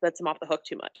lets him off the hook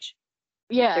too much.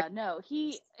 There's Yeah, no,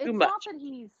 too it's not much.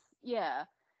 that yeah,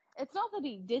 it's not that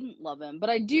he didn't love him, but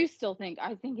I do still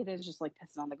I think it is just like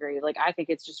pissing on the grave. Like, I think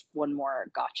it's just one more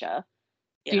gotcha.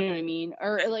 Do Yeah. you know what I mean?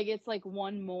 Or like, it's like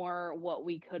one more what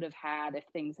we could have had if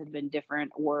things had been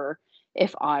different, or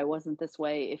if I wasn't this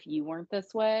way, if you weren't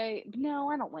this way. No,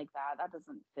 I don't like that. That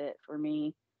doesn't fit for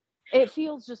me. It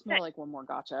feels just more like one more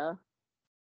gotcha.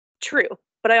 True.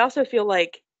 But I also feel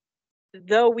like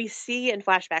though we see in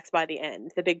flashbacks by the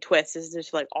end, the big twist is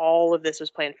just like all of this was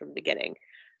planned from the beginning.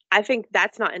 I think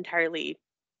that's not entirely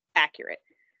accurate.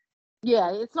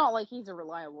 Yeah, it's not like he's a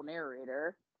reliable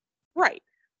narrator. Right.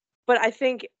 But I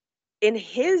think in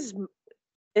his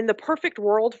in the perfect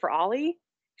world for Ollie,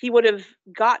 he would have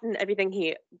gotten everything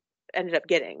he ended up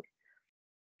getting,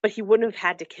 but he wouldn't have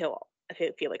had to kill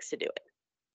Felix to do it.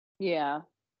 Yeah.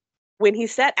 When he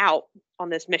set out on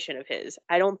this mission of his,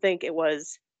 I don't think it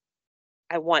was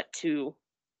I want to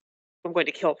I'm going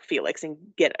to kill Felix and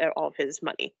get all of his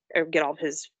money or get all of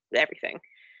his everything.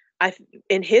 I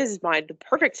in his mind, the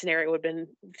perfect scenario would have been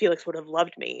Felix would have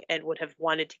loved me and would have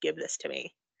wanted to give this to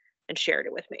me and shared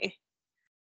it with me.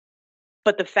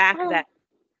 But the fact Well, that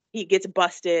he gets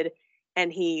busted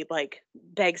and he like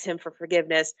begs him for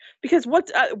forgiveness because what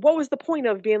was the point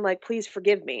of being like please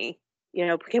forgive me,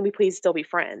 can we please still be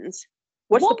friends?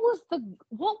 What's the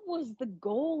what was the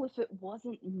goal if it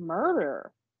wasn't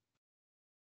murder?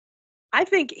 I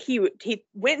think he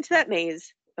went into that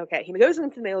maze. Okay, he goes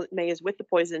into the maze with the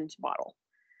poisoned bottle.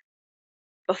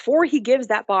 Before he gives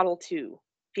that bottle to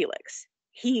Felix,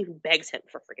 he begs him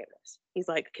for forgiveness. He's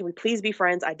like, can we please be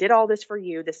friends? I did all this for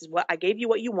you. This is what I gave you,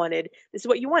 what you wanted. This is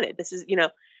what you wanted. This is,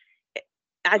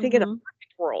 I think in a Mhm.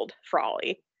 perfect world for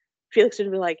Ollie, Felix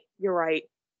would be like, you're right.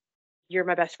 You're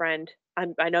my best friend.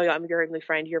 I know I'm your only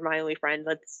friend. You're my only friend.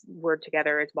 Let's work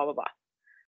together. It's blah blah blah.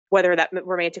 Whether that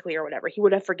romantically or whatever, he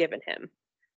would have forgiven him.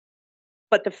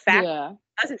 But the fact Yeah. he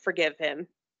doesn't forgive him,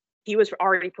 he was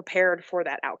already prepared for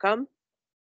that outcome.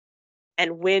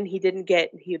 And when he didn't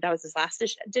get, that was his last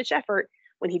ditch effort.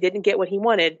 When he didn't get what he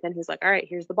wanted, then he's like, all right,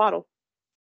 here's the bottle.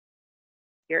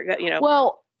 Here it go.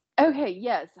 Well, okay,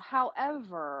 yes.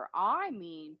 However, I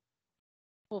mean,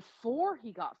 before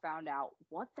he got found out,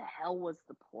 what the hell was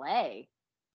the play?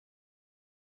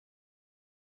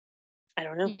 I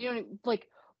don't know. You know, like,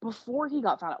 before he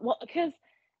got found out. Well, because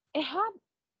it had,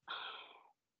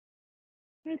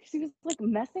 because he was like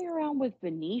messing around with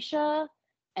Venetia,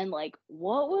 and like,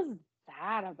 what was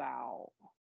that about?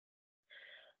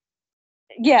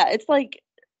 Yeah, it's like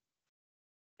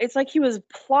he was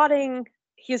planting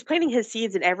his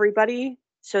seeds in everybody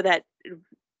so that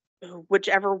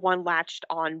whichever one latched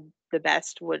on the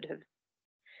best would have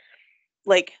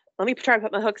like let me try to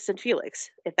put my hooks in Felix.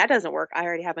 If that doesn't work, I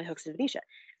already have my hooks in Venetia.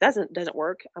 If that doesn't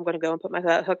work, I'm going to go and put my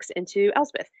hooks into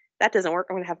Elspeth. That doesn't work.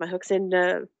 I'm going to have my hooks in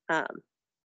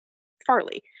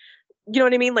Farley. You know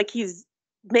what I mean? Like he's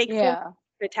forming Yeah.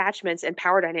 attachments and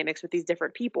power dynamics with these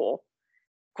different people,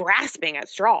 grasping at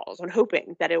straws and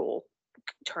hoping that it will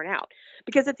turn out.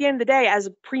 Because at the end of the day, as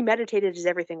premeditated as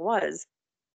everything was,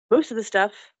 most of the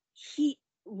stuff he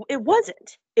it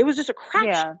wasn't. It was just a crapshoot.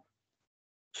 Yeah.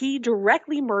 He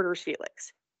directly murders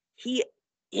Felix. He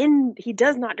he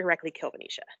does not directly kill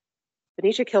Venetia.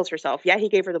 Venetia kills herself. Yeah, he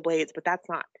gave her the blades, but that's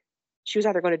not. She was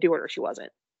either going to do it or she wasn't.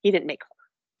 He didn't make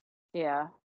Yeah.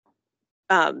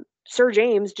 her. Sir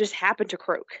James just happened to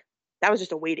croak. That was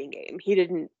just a waiting game. He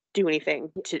didn't do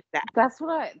anything to that.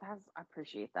 I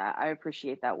appreciate that. I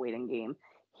appreciate that waiting game.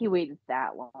 He waited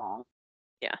that long.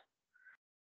 Yeah.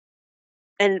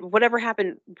 And whatever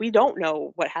happened, we don't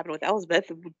know what happened with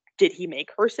Elizabeth. Did he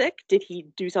make her sick? Did he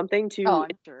do something Oh, to I'm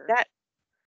sure. that?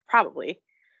 Probably.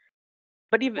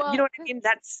 But even, you know Well, what I mean?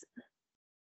 That's,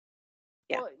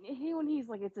 yeah, when he's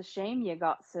like, "It's a shame you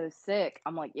got so sick."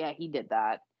 I'm like, "Yeah, he did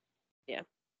that." yeah.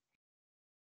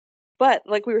 But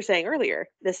like we were saying earlier,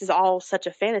 this is all such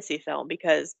a fantasy film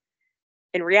because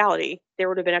in reality, there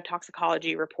would have been a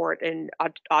toxicology report and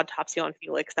autopsy on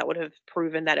Felix that would have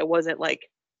proven that it wasn't like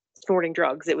snorting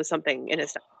drugs. It was something in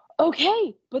his stomach.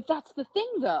 Okay, but that's the thing,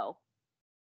 though.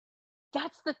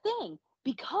 That's the thing,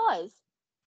 because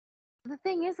the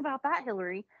thing is about that,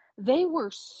 Hillary, they were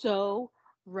so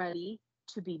ready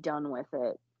to be done with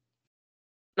it.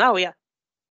 Oh, yeah.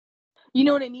 You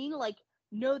know what I mean? Like,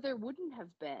 no, there wouldn't have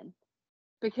been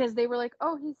because they were like,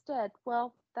 "Oh, he's dead.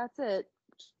 Well, that's it.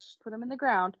 Just put him in the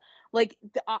ground." Like,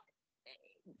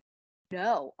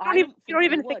 no, I don't You think don't they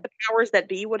even think would. the powers that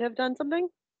be would have done something?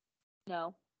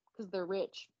 No, because they're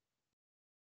rich,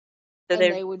 So and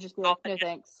they've they would just be all like, "No,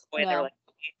 thanks. the way they're No." like,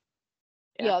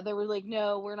 yeah, Yeah, they were like,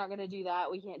 "No, we're not gonna do that.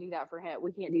 We can't do that for him.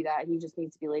 We can't do that. He just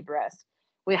needs to be laid to rest.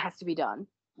 It has to be done."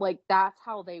 Like that's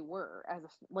how they were as a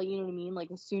like you know what I mean.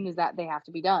 Like as soon as that they have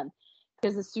to be done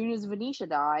because as soon as Venetia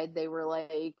died, they were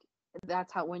like,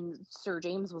 that's how when Sir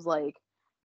James was like,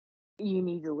 "You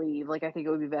need to leave. Like I think it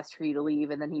would be best for you to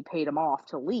leave," and then he paid him off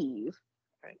to leave.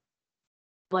 right.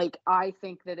 Like I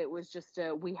think that it was just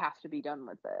a we have to be done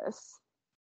with this.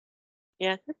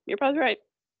 Yeah, you're probably right.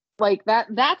 Like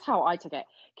that's how I took it.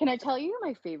 Can I tell you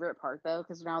my favorite part though?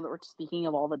 Because now that we're speaking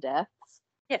of all the deaths,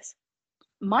 Yes.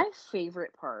 my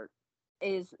favorite part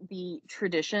is the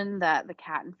tradition that the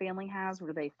Catton family has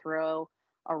where they throw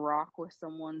a rock with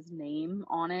someone's name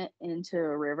on it into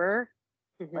a river,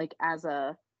 Hmm. like as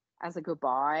a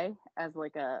goodbye, as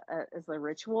like as a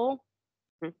ritual.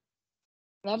 Hmm.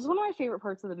 That's one of my favorite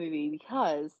parts of the movie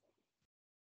because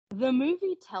the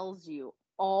movie tells you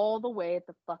all the way at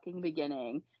the fucking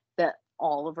beginning that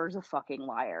Oliver's a fucking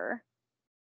liar.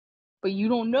 But you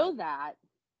don't know that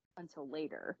until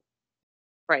later.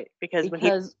 Right, because when he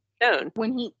Because stone,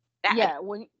 when he dad, yeah,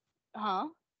 when huh?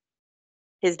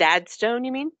 his dad's stone,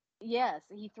 you mean? Yes,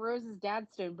 he throws his dad's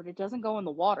stone, but it doesn't go in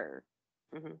the water.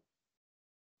 Hmm.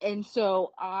 And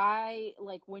so I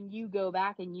like when you go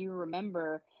back and you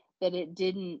remember that it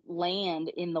didn't land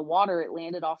in the water, it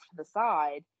landed off to the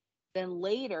side. Then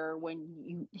later, when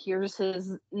you here's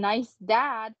his nice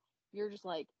dad, you're just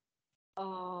like,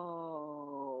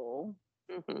 oh.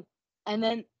 Hmm. And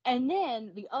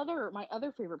then the other my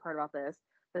other favorite part about this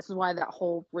is why that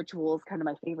whole ritual is kind of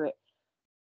my favorite.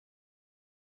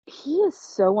 He is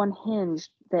so unhinged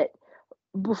that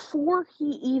before he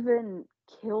even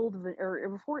or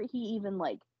before he even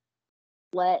like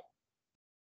let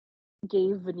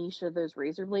gave Venetia those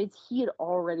razor blades, he had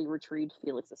already retrieved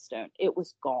Felix's stone. It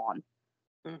was gone.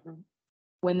 Hmm.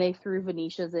 When they threw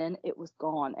Venetia's in, it was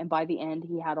gone. And by the end,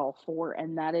 he had all four.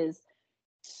 And that is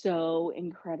so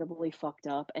incredibly fucked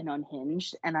up and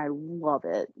unhinged. And I love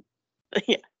it.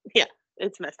 Yeah, yeah,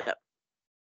 it's messed up.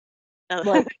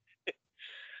 Like,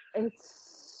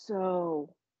 it's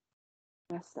so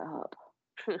messed up.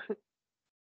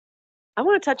 I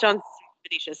want to touch on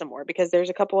Venetia some more because there's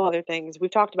a couple other things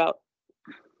we've talked about.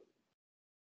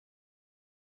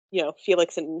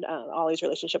 Felix and Ollie's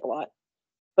relationship a lot,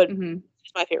 but Mm-hmm.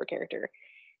 she's my favorite character.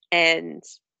 And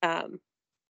um,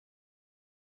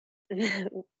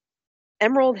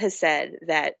 Emerald has said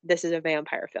that this is a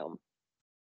vampire film.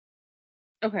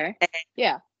 Okay. And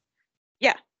Yeah.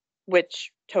 yeah,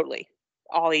 which totally.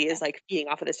 Ollie Yeah. is like feeding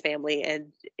off of this family,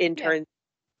 and in Yeah. turn,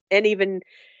 and even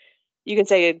you can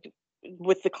say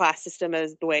with the class system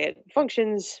as the way it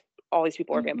functions, all these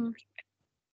people are vampires.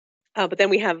 Mm-hmm. But then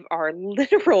we have our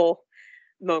literal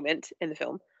moment in the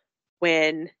film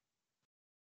when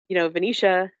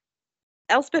Venetia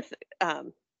Elspeth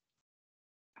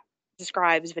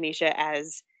describes Venetia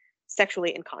as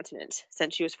sexually incontinent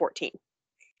since she was 14.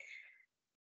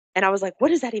 And I was like, what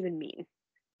does that even mean?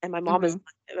 And Mm-hmm.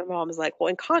 my mom is like, well,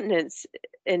 incontinence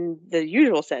in the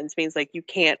usual sense means like you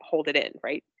can't hold it in,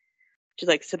 right? She's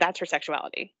like, so that's her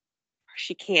sexuality.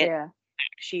 She can't, Yeah.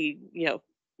 she,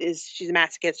 she's a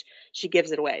masochist. She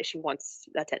gives it away. She wants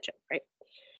attention, right?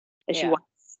 And she Yeah. wants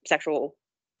sexual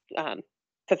um,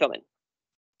 fulfillment,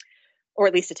 or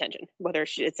at least attention. Whether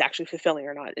it's actually fulfilling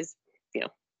or not is, you know,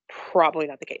 probably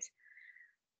not the case.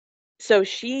 So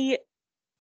she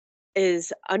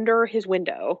is under his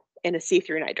window in a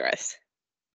see-through nightdress,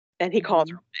 and he calls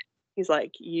her. Mm-hmm. He's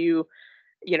like, you're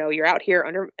out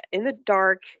here in the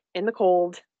dark, in the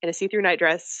cold, in a see-through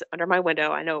nightdress under my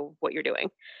window. I know what you're doing.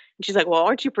 And she's like, well,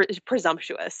 aren't you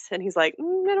presumptuous? And he's like, I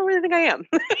don't really think I am.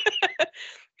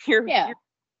 you're Yeah. you're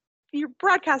you're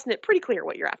broadcasting it pretty clear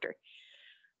what you're after.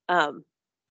 Um,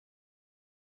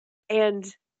 and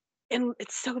and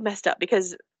it's so messed up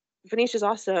because Venetia's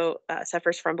also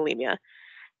suffers from bulimia,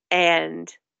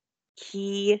 and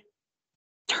he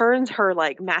turns her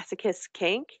like masochist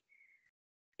kink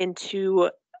into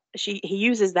he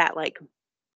uses that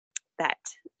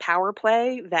power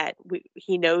play that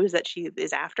he knows that she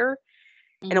is after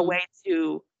in a Mm-hmm. way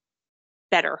to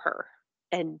better her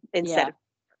and instead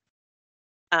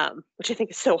Yeah. of which I think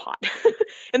is so hot.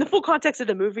 In the full context of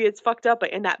the movie, it's fucked up,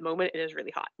 but in that moment, it is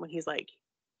really hot when he's like,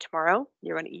 "Tomorrow,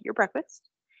 you're going to eat your breakfast,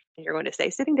 and you're going to stay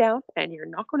sitting down, and you're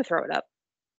not going to throw it up,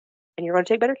 and you're going to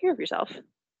take better care of yourself."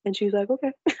 And she's like,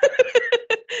 "Okay."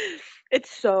 It's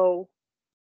so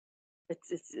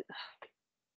it's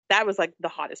that was like the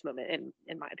hottest moment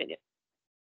in my opinion.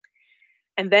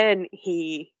 And then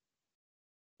he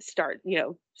starts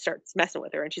messing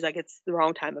with her, and she's like, it's the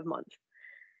wrong time of month.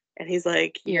 And he's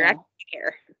like, you're Yeah. acting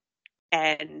here.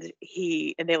 And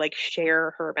they like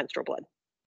share her menstrual blood.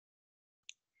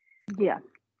 Yeah.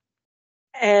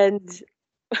 And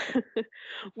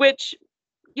which,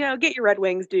 get your Red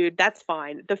Wings, dude. That's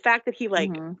fine. The fact that he like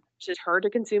Mm-hmm. pushes her to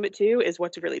consume it too is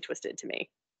what's really twisted to me.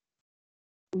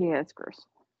 Yeah, it's gross.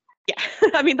 Yeah.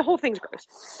 I mean, the whole thing's gross.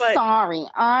 But Sorry,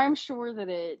 I'm sure that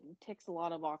it ticks a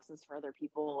lot of boxes for other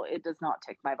people. It does not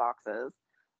tick my boxes.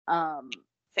 Um,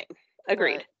 same.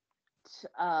 Agreed.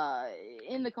 but uh,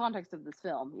 in the context of this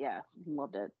film, yeah,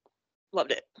 loved it.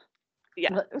 Loved it. Yeah.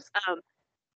 But it was, Um,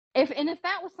 if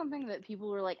that was something that people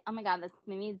were like, oh my god, this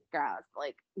movie's gross,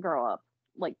 like, grow up,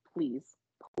 like, please,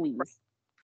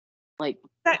 like,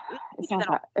 that, it's not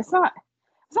that, it's not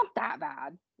that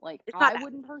bad. Like, it's not I that.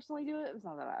 wouldn't personally do it. It's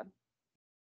not that bad.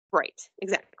 Right.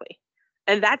 Exactly.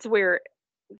 And that's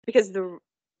because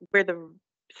where the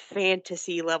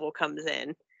fantasy level comes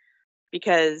in,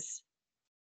 because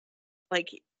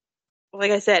like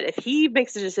I said, if he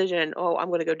makes a decision, oh, I'm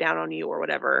going to go down on you or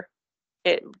whatever,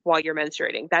 while you're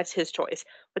menstruating, that's his choice.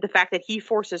 But the fact that he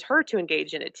forces her to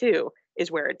engage in it too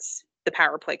is where the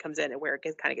power play comes in, and where it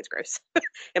kind of gets gross,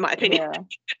 in my opinion. Yeah,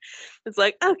 It's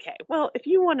like, okay, well, if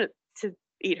you want to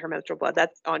eat her menstrual blood,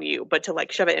 that's on you. But to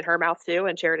like shove it in her mouth too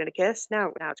and share it in a kiss,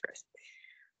 now it's gross.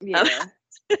 Um,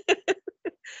 yeah,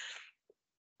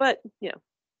 but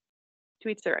to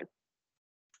each their own.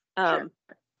 sure. Um,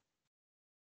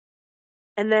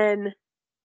 and then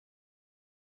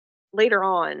later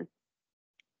on,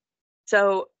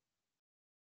 so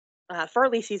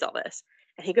Farley sees all this,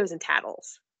 and he goes and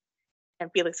tattles,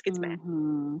 and Felix gets mad,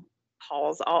 Mm-hmm.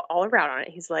 calls all around on it.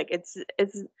 He's like,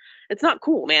 it's not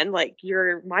cool, man. Like,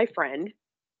 you're my friend.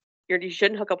 You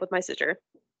shouldn't hook up with my sister.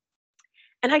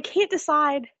 And I can't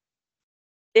decide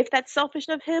if that's selfish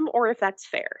of him or if that's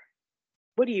fair.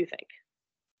 What do you think?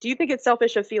 Do you think it's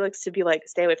selfish of Felix to be like,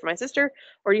 stay away from my sister,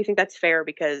 or do you think that's fair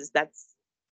because that's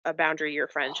a boundary your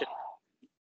friend should?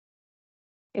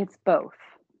 It's both,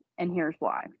 and here's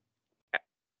why.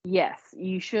 Yes,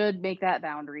 you should make that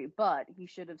boundary, but he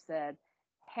should have said,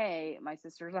 "Hey, my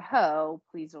sister's a hoe.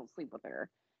 Please don't sleep with her."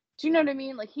 Do you know what I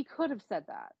mean? Like, he could have said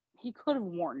that. He could have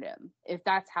warned him if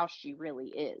that's how she really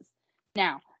is.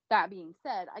 Now, that being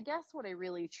said, I guess what I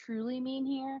really truly mean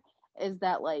here is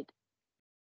that, like,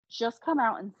 just come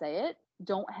out and say it.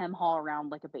 Don't hem haw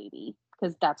around like a baby,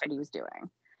 because that's what he was doing.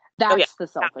 Oh yeah, That's the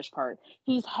selfish part.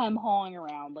 He's hem hawing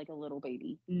around like a little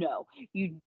baby. No,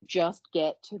 you just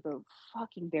get to the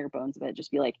fucking bare bones of it.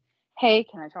 Just be like, hey,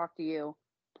 can I talk to you?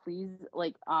 Please,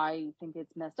 like, I think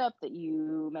it's messed up that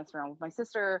you mess around with my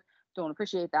sister. Don't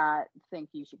appreciate that. Think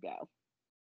you should go.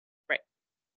 right.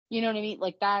 You know what I mean?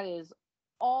 Like, that is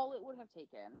all it would have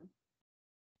taken.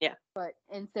 Yeah, But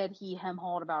instead, he hem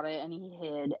hawed about it, and he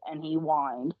hid and he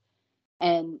whined.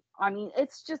 And I mean,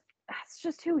 that's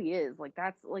just who he is. Like,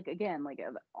 that's, like, again, like,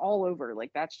 all over.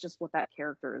 Like, that's just what that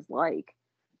character is like.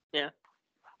 yeah,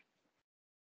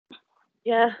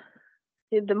 yeah.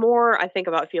 The more I think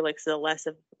about Felix, the less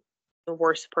of the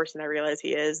worst person I realize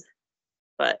he is.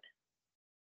 But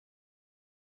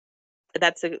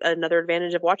that's another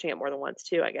advantage of watching it more than once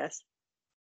too, I guess.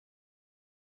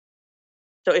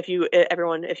 So if you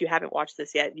haven't watched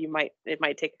this yet, it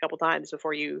might take a couple times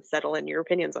before you settle in your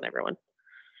opinions on everyone.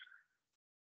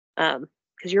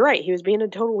 Because you're right, he was being a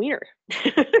total wiener.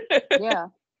 Yeah.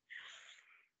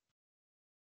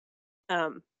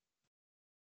 um,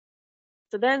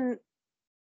 so then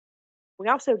we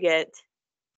also get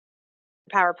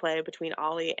power play between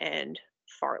Ollie and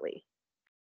Farley,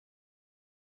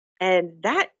 and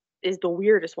that is the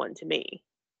weirdest one to me,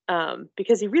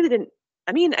 because he really didn't.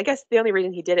 I mean, I guess the only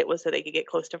reason he did it was so they could get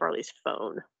close to Farley's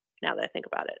phone. Now that I think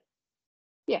about it,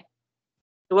 Yeah.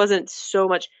 it wasn't so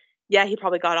much. Yeah, he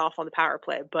probably got off on the power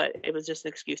play, but it was just an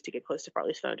excuse to get close to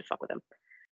Farley's phone to fuck with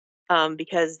him.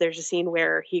 Because there's a scene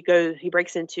where he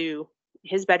breaks into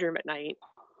his bedroom at night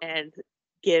and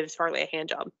gives Farley a hand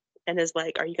job and is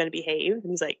like, "Are you going to behave?" And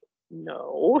he's like,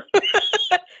 "No."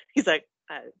 He's like,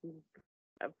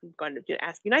 "I'm going to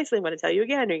ask you nicely. I'm going to tell you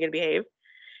again. Are you going to behave?"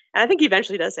 And I think he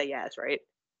eventually does say yes, right?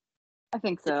 I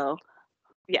think so.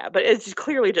 Yeah, but it's just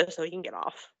clearly just so he can get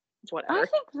off. It's I whatever.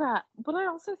 think that, but I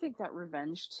also think that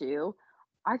revenge too.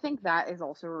 I think that is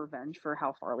also revenge for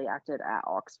how Farley acted at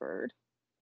Oxford.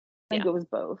 I think Yeah. it was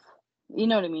both. You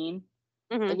know what I mean?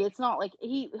 Hmm. Like, it's not like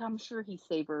I'm sure he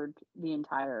savored the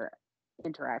entire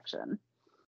interaction.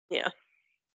 Yeah.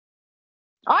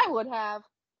 I would have.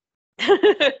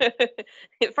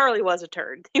 Farley was a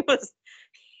turd.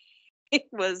 He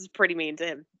was pretty mean to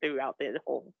him throughout the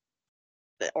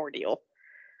ordeal.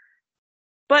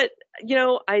 But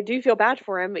I do feel bad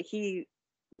for him. He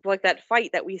like that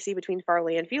fight that we see between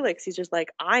Farley and Felix. He's just like,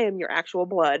 I am your actual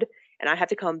blood, and I have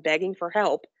to come begging for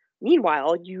help.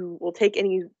 Meanwhile, you will take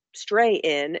any stray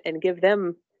in and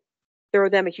throw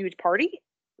them a huge party.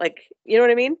 Like, you know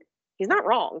what I mean? He's not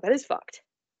wrong. That is fucked.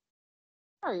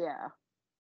 Oh yeah.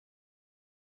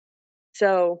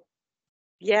 So,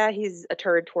 yeah, he's a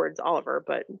turd towards Oliver,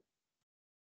 but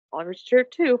Oliver's a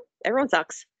turd too. Everyone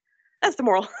sucks. That's the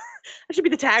moral. That should be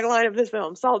the tagline of this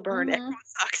film. Saltburn. Everyone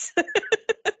Mm-hmm. sucks.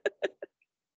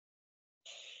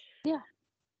 Yeah.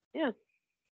 Yeah.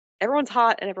 Everyone's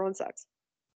hot and everyone sucks.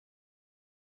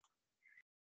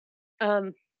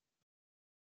 Um,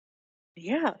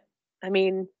 yeah. I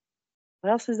mean, what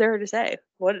else is there to say?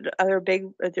 Are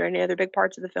there any other big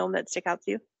parts of the film that stick out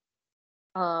to you?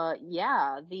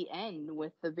 Yeah, the end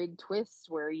with the big twist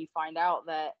where you find out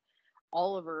that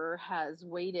Oliver has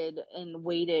waited and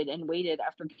waited and waited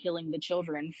after killing the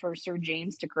children for Sir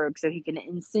James to croak so he can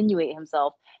insinuate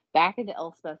himself back into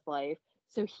Elspeth's life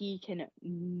so he can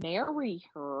marry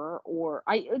her or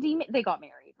they got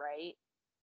married, right?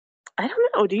 I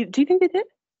don't know. Do you think they did?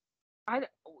 I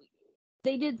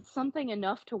they did something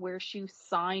enough to where she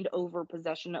signed over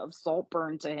possession of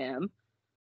Saltburn to him.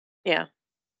 Yeah.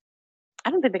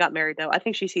 I don't think they got married though. I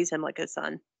think she sees him like his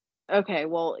son. Okay,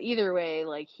 well, either way,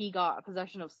 like he got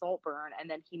possession of Saltburn and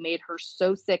then he made her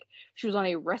so sick she was on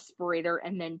a respirator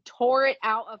and then tore it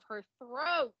out of her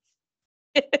throat.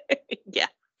 Yeah.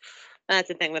 That's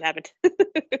the thing that happened. That's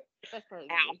Ow. crazy.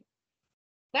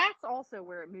 That's also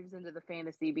where it moves into the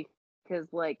fantasy because,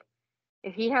 like,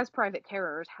 if he has private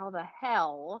carers, how the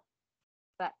hell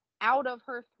that out of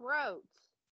her throat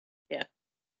Yeah.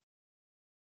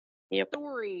 Yep.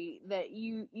 story that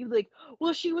you like?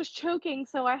 Well, she was choking,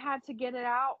 so I had to get it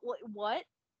out. What?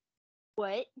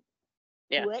 What?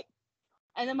 Yeah. What?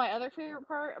 And then my other favorite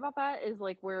part about that is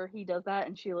like where he does that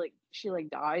and she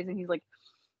dies and he's like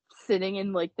sitting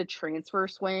in like the transfer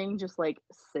swing, just like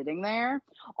sitting there.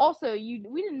 Also, we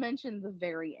didn't mention the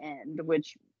very end,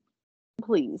 which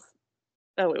please.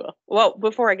 Oh, we will. Well,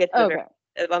 before I get to the very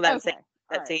Okay. on Okay. All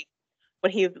that right. scene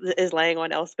when he is laying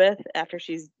on Elspeth after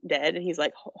she's dead and he's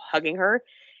like hugging her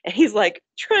and he's like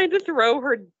trying to throw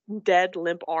her dead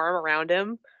limp arm around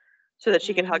him so that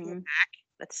she can hug him Mm-hmm. back.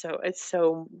 It's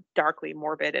so darkly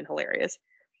morbid and hilarious.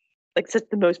 Like such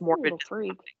the most morbid. Little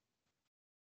freak.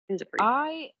 He's a freak.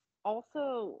 I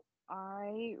also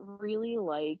I really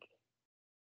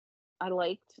I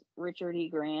liked Richard E.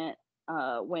 Grant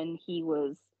when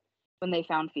they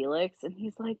found Felix and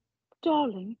he's like,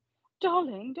 darling,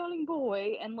 darling, darling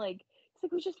boy, and like it's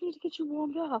like we just need to get you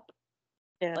warmed up.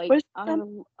 Yeah. Like Where's I your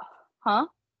jump? huh?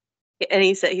 And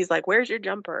he's like, "Where's your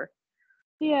jumper?"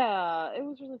 Yeah, it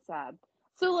was really sad.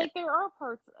 So Yeah. like there are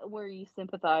parts where you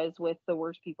sympathize with the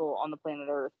worst people on the planet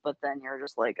Earth, but then you're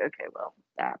just like, okay, well,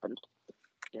 that happened.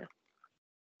 Yeah.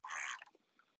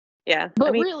 Yeah. I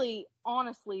But mean, really,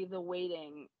 honestly, the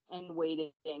waiting and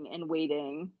waiting and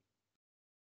waiting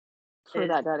for it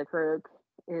that guy to croak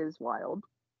is wild.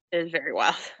 is very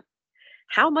wild.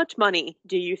 How much money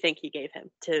do you think he gave him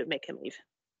to make him leave?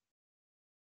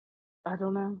 I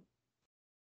don't know.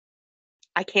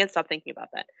 I can't stop thinking about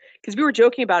that because we were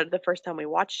joking about it the first time we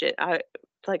watched it. I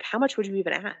like, how much would you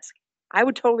even ask? I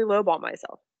would totally lowball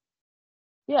myself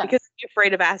Yeah. because I'm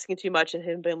afraid of asking too much and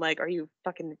him being like, "Are you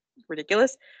fucking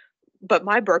ridiculous?" But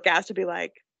my broke ass would be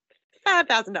like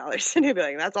 $5,000, and he'd be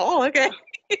like, "That's all, okay."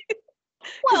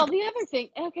 Because Well, the other thing,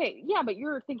 okay, yeah, but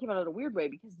you're thinking about it a weird way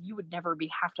because you would never be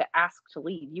have to ask to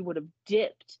leave. You would have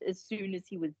dipped as soon as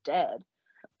he was dead.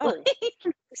 oh,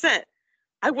 100%,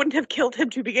 I wouldn't have killed him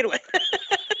to begin with.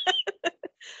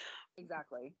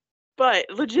 Exactly. But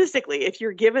logistically, if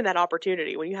you're given that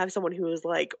opportunity, when you have someone who is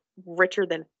like richer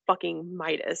than fucking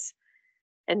Midas,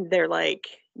 and they're like,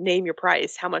 name your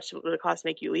price, how much would it cost to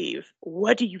make you leave?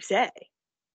 What do you say?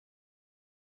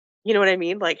 You know what I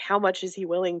mean? Like, how much is he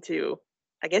willing to?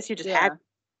 I guess you just haggle.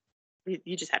 Yeah.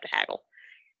 You just have to haggle.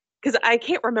 Because I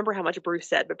can't remember how much Bruce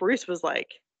said, but Bruce was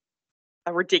like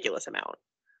a ridiculous amount.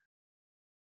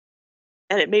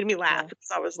 And it made me laugh Yeah.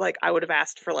 because I was like, I would have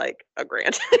asked for like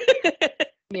 $1,000,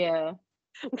 Yeah.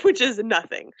 which is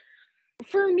nothing.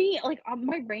 For me, like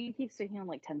my brain keeps sticking on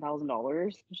like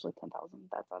 $10,000. Just like 10,000.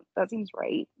 That seems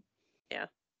right. Yeah.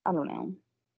 I don't know.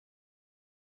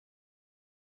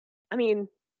 I mean,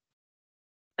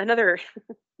 another,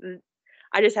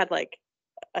 I just had like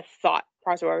a thought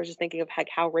process where I was just thinking of like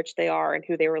how rich they are and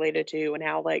who they related to and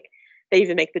how like they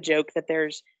even make the joke that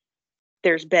there's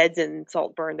there's beds in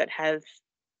Saltburn that have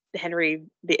Henry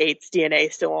VIII's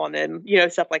DNA still on them,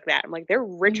 stuff like that. I'm like, they're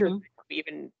richer than Mm-hmm. we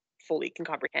even fully can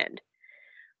comprehend.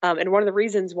 And one of the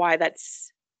reasons why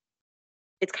it's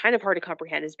kind of hard to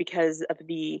comprehend is because of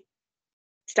the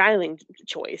styling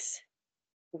choice,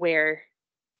 where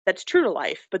that's true to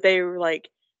life, but they were like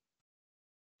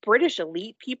British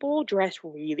elite people dress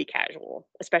really casual,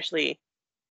 especially at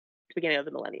the beginning of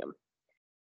the millennium.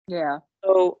 Yeah.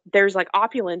 So there's like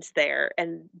opulence there,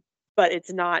 but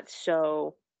it's not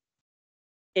so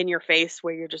in your face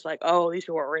where you're just like, oh, these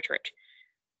people are rich, rich,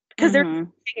 because they're Mm-hmm.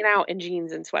 hanging out in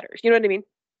jeans and sweaters. You know what I mean?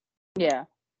 Yeah.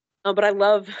 But I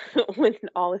love when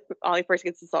Ollie first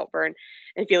gets to Saltburn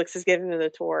and Felix is giving him the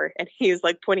tour and he's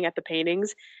like pointing at the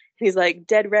paintings. And he's like,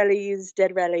 dead rallies,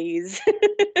 dead rallies.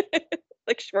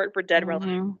 Like short for dead rallies.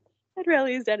 Mm-hmm. Dead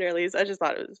rallies, dead rallies. I just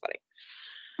thought it was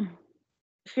funny.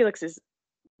 Felix is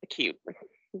cute.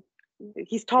 He's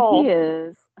He tall.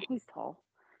 is. He's tall.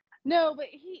 No, but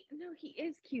he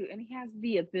is cute, and he has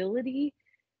the ability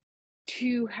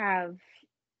to have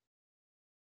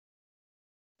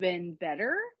been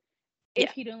better if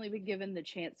Yeah. he'd only been given the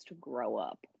chance to grow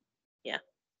up. Yeah.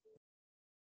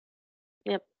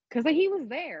 Yep. Because like, he was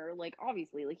there, like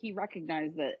obviously, like he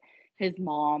recognized that his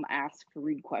mom asked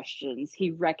rude questions.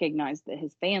 He recognized that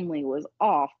his family was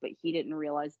off, but he didn't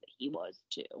realize that he was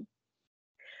too.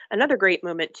 Another great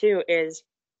moment too is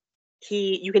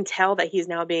you can tell that he's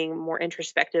now being more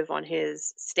introspective on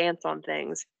his stance on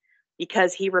things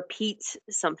because he repeats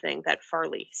something that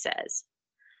Farley says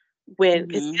because he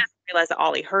Mm-hmm. doesn't realize that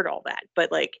Ollie heard all that,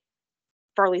 but like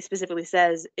Farley specifically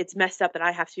says it's messed up that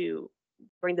I have to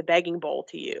bring the begging bowl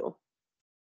to you,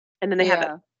 and then they have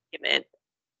an Yeah. argument.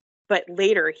 But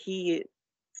later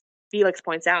Felix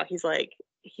points out he's like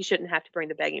he shouldn't have to bring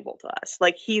the begging bowl to us.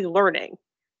 Like he's learning.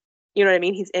 You know what I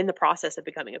mean? He's in the process of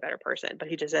becoming a better person, but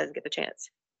he just doesn't get the chance.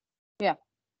 Yeah.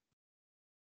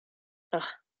 Ugh.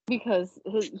 Because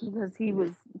he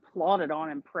was plotted on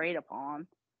and preyed upon.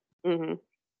 Mm-hmm.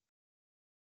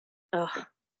 Ugh.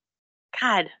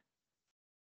 God,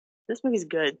 this movie's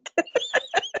good.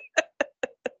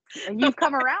 You've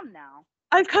come around now.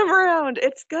 I've come around.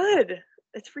 It's good.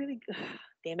 It's really good.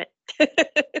 Damn it.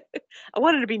 I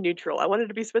wanted to be neutral. I wanted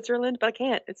to be Switzerland, but I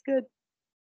can't. It's good.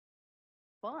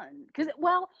 Fun. Because,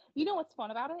 well, you know what's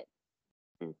fun about it?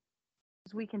 Mm.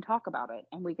 Is we can talk about it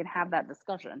and we can have that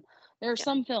discussion. There are Yeah.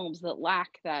 some films that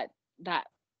lack that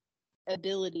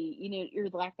ability, you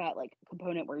lack that like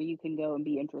component where you can go and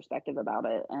be introspective about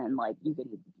it and like you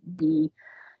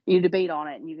debate on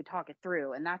it and you can talk it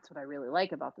through, and that's what I really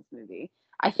like about this movie.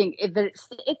 I think it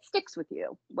sticks with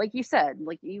you, like you said,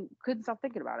 like you couldn't stop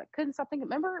thinking about it, couldn't stop thinking.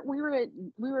 Remember, we were at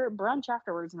brunch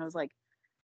afterwards, and I was like,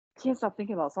 can't stop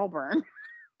thinking about Saltburn.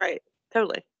 Right.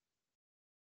 Totally.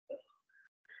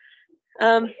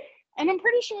 Um, And I'm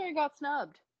pretty sure it got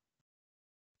snubbed.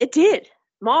 it did.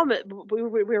 Mom, we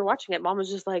were watching it. Mom was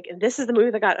just like, and this is the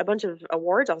movie that got a bunch of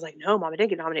awards. I was like, no, Mom, it didn't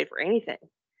get nominated for anything.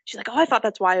 She's like, oh, I thought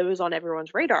that's why it was on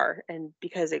everyone's radar. And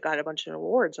because it got a bunch of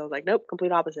awards. I was like, nope,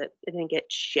 complete opposite. It didn't get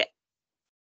shit.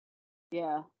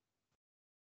 Yeah.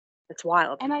 It's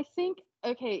wild. And I think,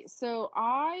 okay, so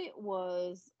I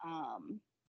was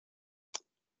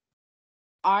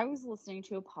listening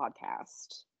to a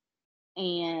podcast,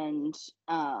 and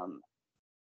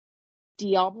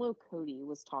Diablo Cody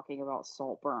was talking about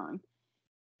Saltburn.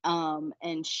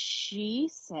 And she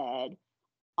said,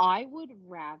 I would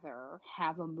rather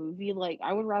have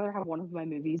one of my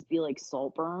movies be like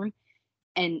Saltburn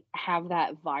and have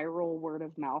that viral word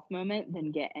of mouth moment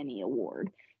than get any award.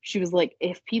 She was like,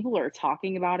 if people are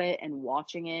talking about it and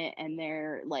watching it and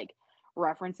they're like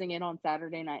referencing it on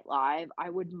Saturday Night Live, I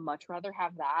would much rather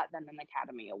have that than an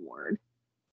Academy Award.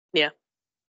 Yeah.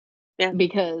 Yeah.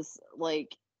 Because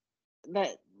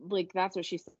that's what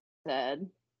she said.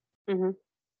 Mm-hmm.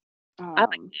 I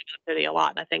like Um City a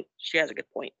lot. I think she has a good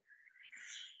point.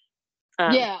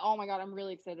 Um, yeah, oh my god, I'm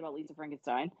really excited about Lisa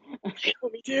Frankenstein.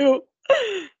 me too.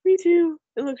 Me too.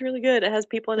 It looks really good. It has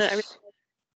people in it.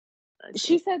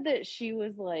 She said that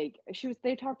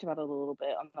they talked about it a little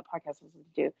bit on the podcast I listened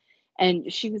to,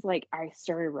 and she was like, I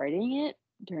started writing it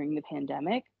during the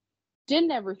pandemic.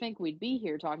 Didn't ever think we'd be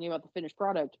here talking about the finished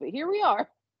product, but here we are.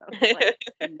 I was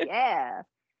like, yeah.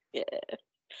 Yeah.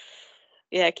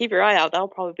 Yeah, keep your eye out. That'll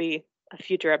probably be a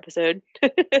future episode. Oh,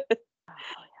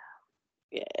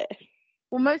 Yeah.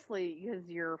 well, mostly because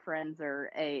your friends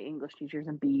are A, English teachers,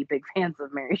 and B, big fans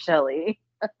of Mary Shelley.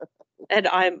 And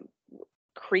I'm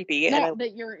creepy and I Not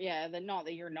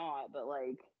that you're not, but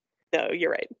like no,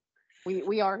 you're right.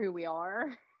 we are who we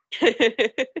are.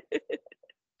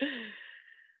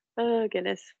 Oh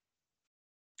goodness.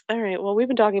 All right. Well, we've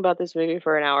been talking about this movie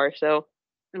for an hour, so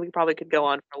we probably could go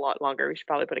on for a lot longer. We should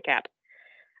probably put a cap.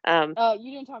 Um,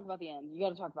 You didn't talk about the end. You got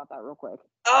to talk about that real quick.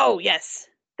 oh yes,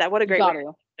 that what a You great way.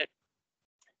 got to.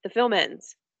 The film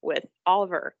ends with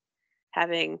Oliver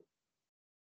having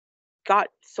got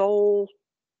soul.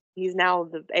 He's now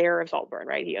the heir of Saltburn,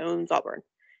 right? He owns Saltburn.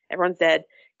 Everyone's dead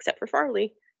except for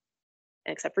Farley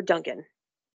and except for Duncan,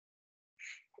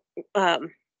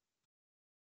 um,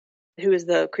 who is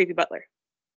the creepy butler.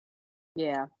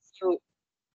 Yeah. So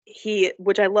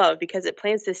which I love because it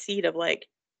plants the seed of like,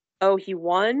 oh, he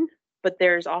won, but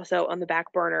there's also on the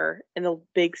back burner in the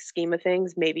big scheme of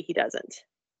things, maybe he doesn't.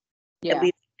 At Yeah.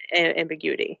 least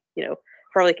ambiguity.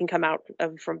 Farley can come out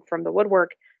from the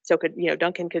woodwork, so could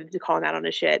Duncan could call him out on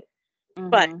his shit.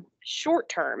 But Mhm. short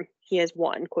term, he has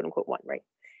won, quote unquote, won, right?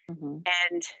 Mhm.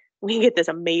 And we get this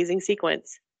amazing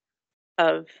sequence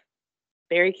of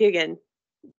Barry Keoghan,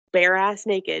 bare ass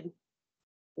naked,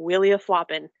 wheelie a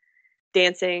flopping,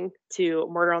 dancing to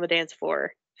Murder on the Dance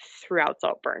Floor throughout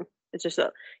Saltburn. It's just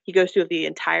he goes through the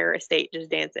entire estate just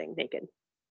dancing naked.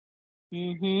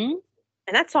 Mhm.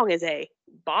 And that song is a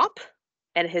bop.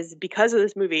 And because of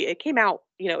this movie, it came out,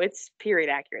 it's period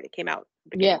accurate. It came out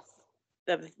beginning Yes.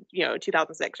 of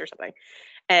 2006 or something,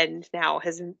 and now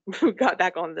has got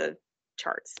back on the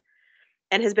charts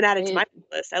and has been added to my It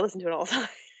list. I listen to it all the time.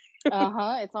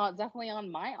 Uh-huh. It's on definitely on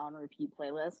my on repeat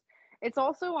playlist. It's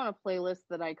also on a playlist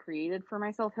that I created for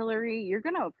myself, Hillary. You're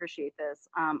gonna appreciate this.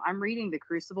 I'm reading The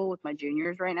Crucible with my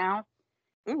juniors right now,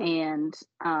 Mm,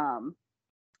 and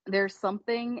there's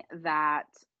something that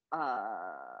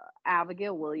uh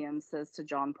Abigail Williams says to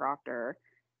John Proctor.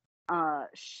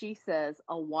 She says,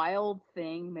 "A wild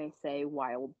thing may say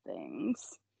wild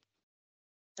things,"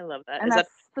 I love that. and Is that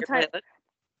that's the your type. playlist?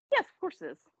 Yes, of course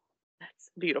it is.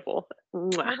 That's beautiful.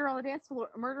 Mwah. Murder on the Dance Floor.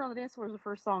 Murder on the Dance Floor is the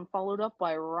first song, followed up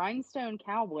by Rhinestone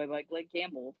Cowboy by Greg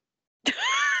Campbell.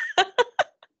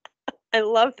 I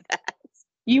love that.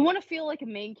 You want to feel like a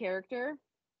main character?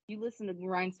 You listen to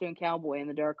Rhinestone Cowboy in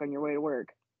the dark on your way to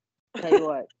work. Tell you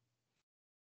what,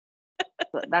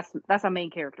 that's a main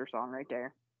character song right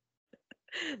there.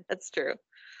 That's true.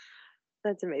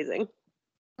 That's amazing.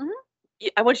 Hmm.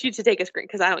 I want you to take a screen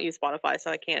because I don't use Spotify, so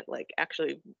I can't like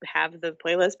actually have the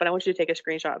playlist. But I want you to take a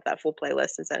screenshot of that full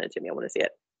playlist and send it to me. I want to see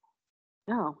it.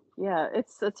 Oh yeah,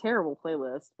 it's a terrible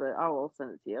playlist, but I will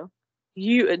send it to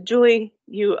you. Julie,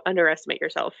 you underestimate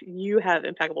yourself. You have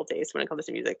impeccable taste when it comes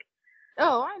to music.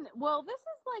 Oh, well, this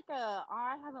is like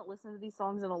I haven't listened to these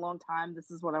songs in a long time.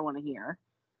 This is what I want to hear.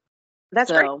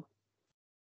 That's great. So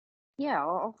yeah,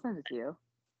 I'll send it to you.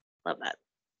 Love that.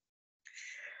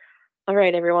 All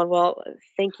right, everyone. Well,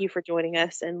 thank you for joining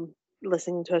us and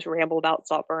listening to us ramble about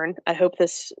Saltburn. I hope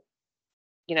this,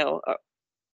 you know,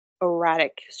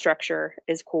 erratic structure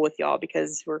is cool with y'all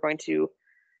because we're going to,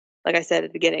 like I said at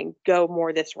the beginning, go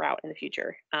more this route in the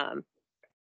future.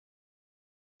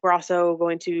 We're also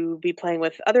going to be playing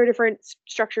with other different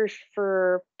structures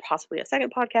for possibly a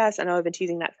second podcast. I know I've been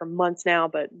teasing that for months now,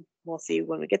 but we'll see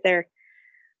when we get there.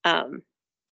 Um,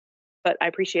 but I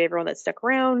appreciate everyone that stuck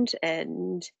around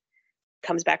and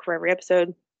comes back for every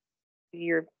episode.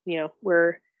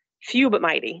 We're few but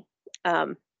mighty.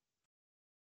 Um,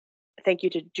 thank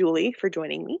you to Julie for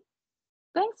joining me.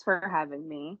 Thanks for having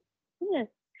me. Yeah.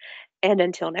 And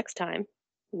until next time,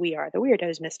 we are the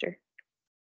Weirdos, mister.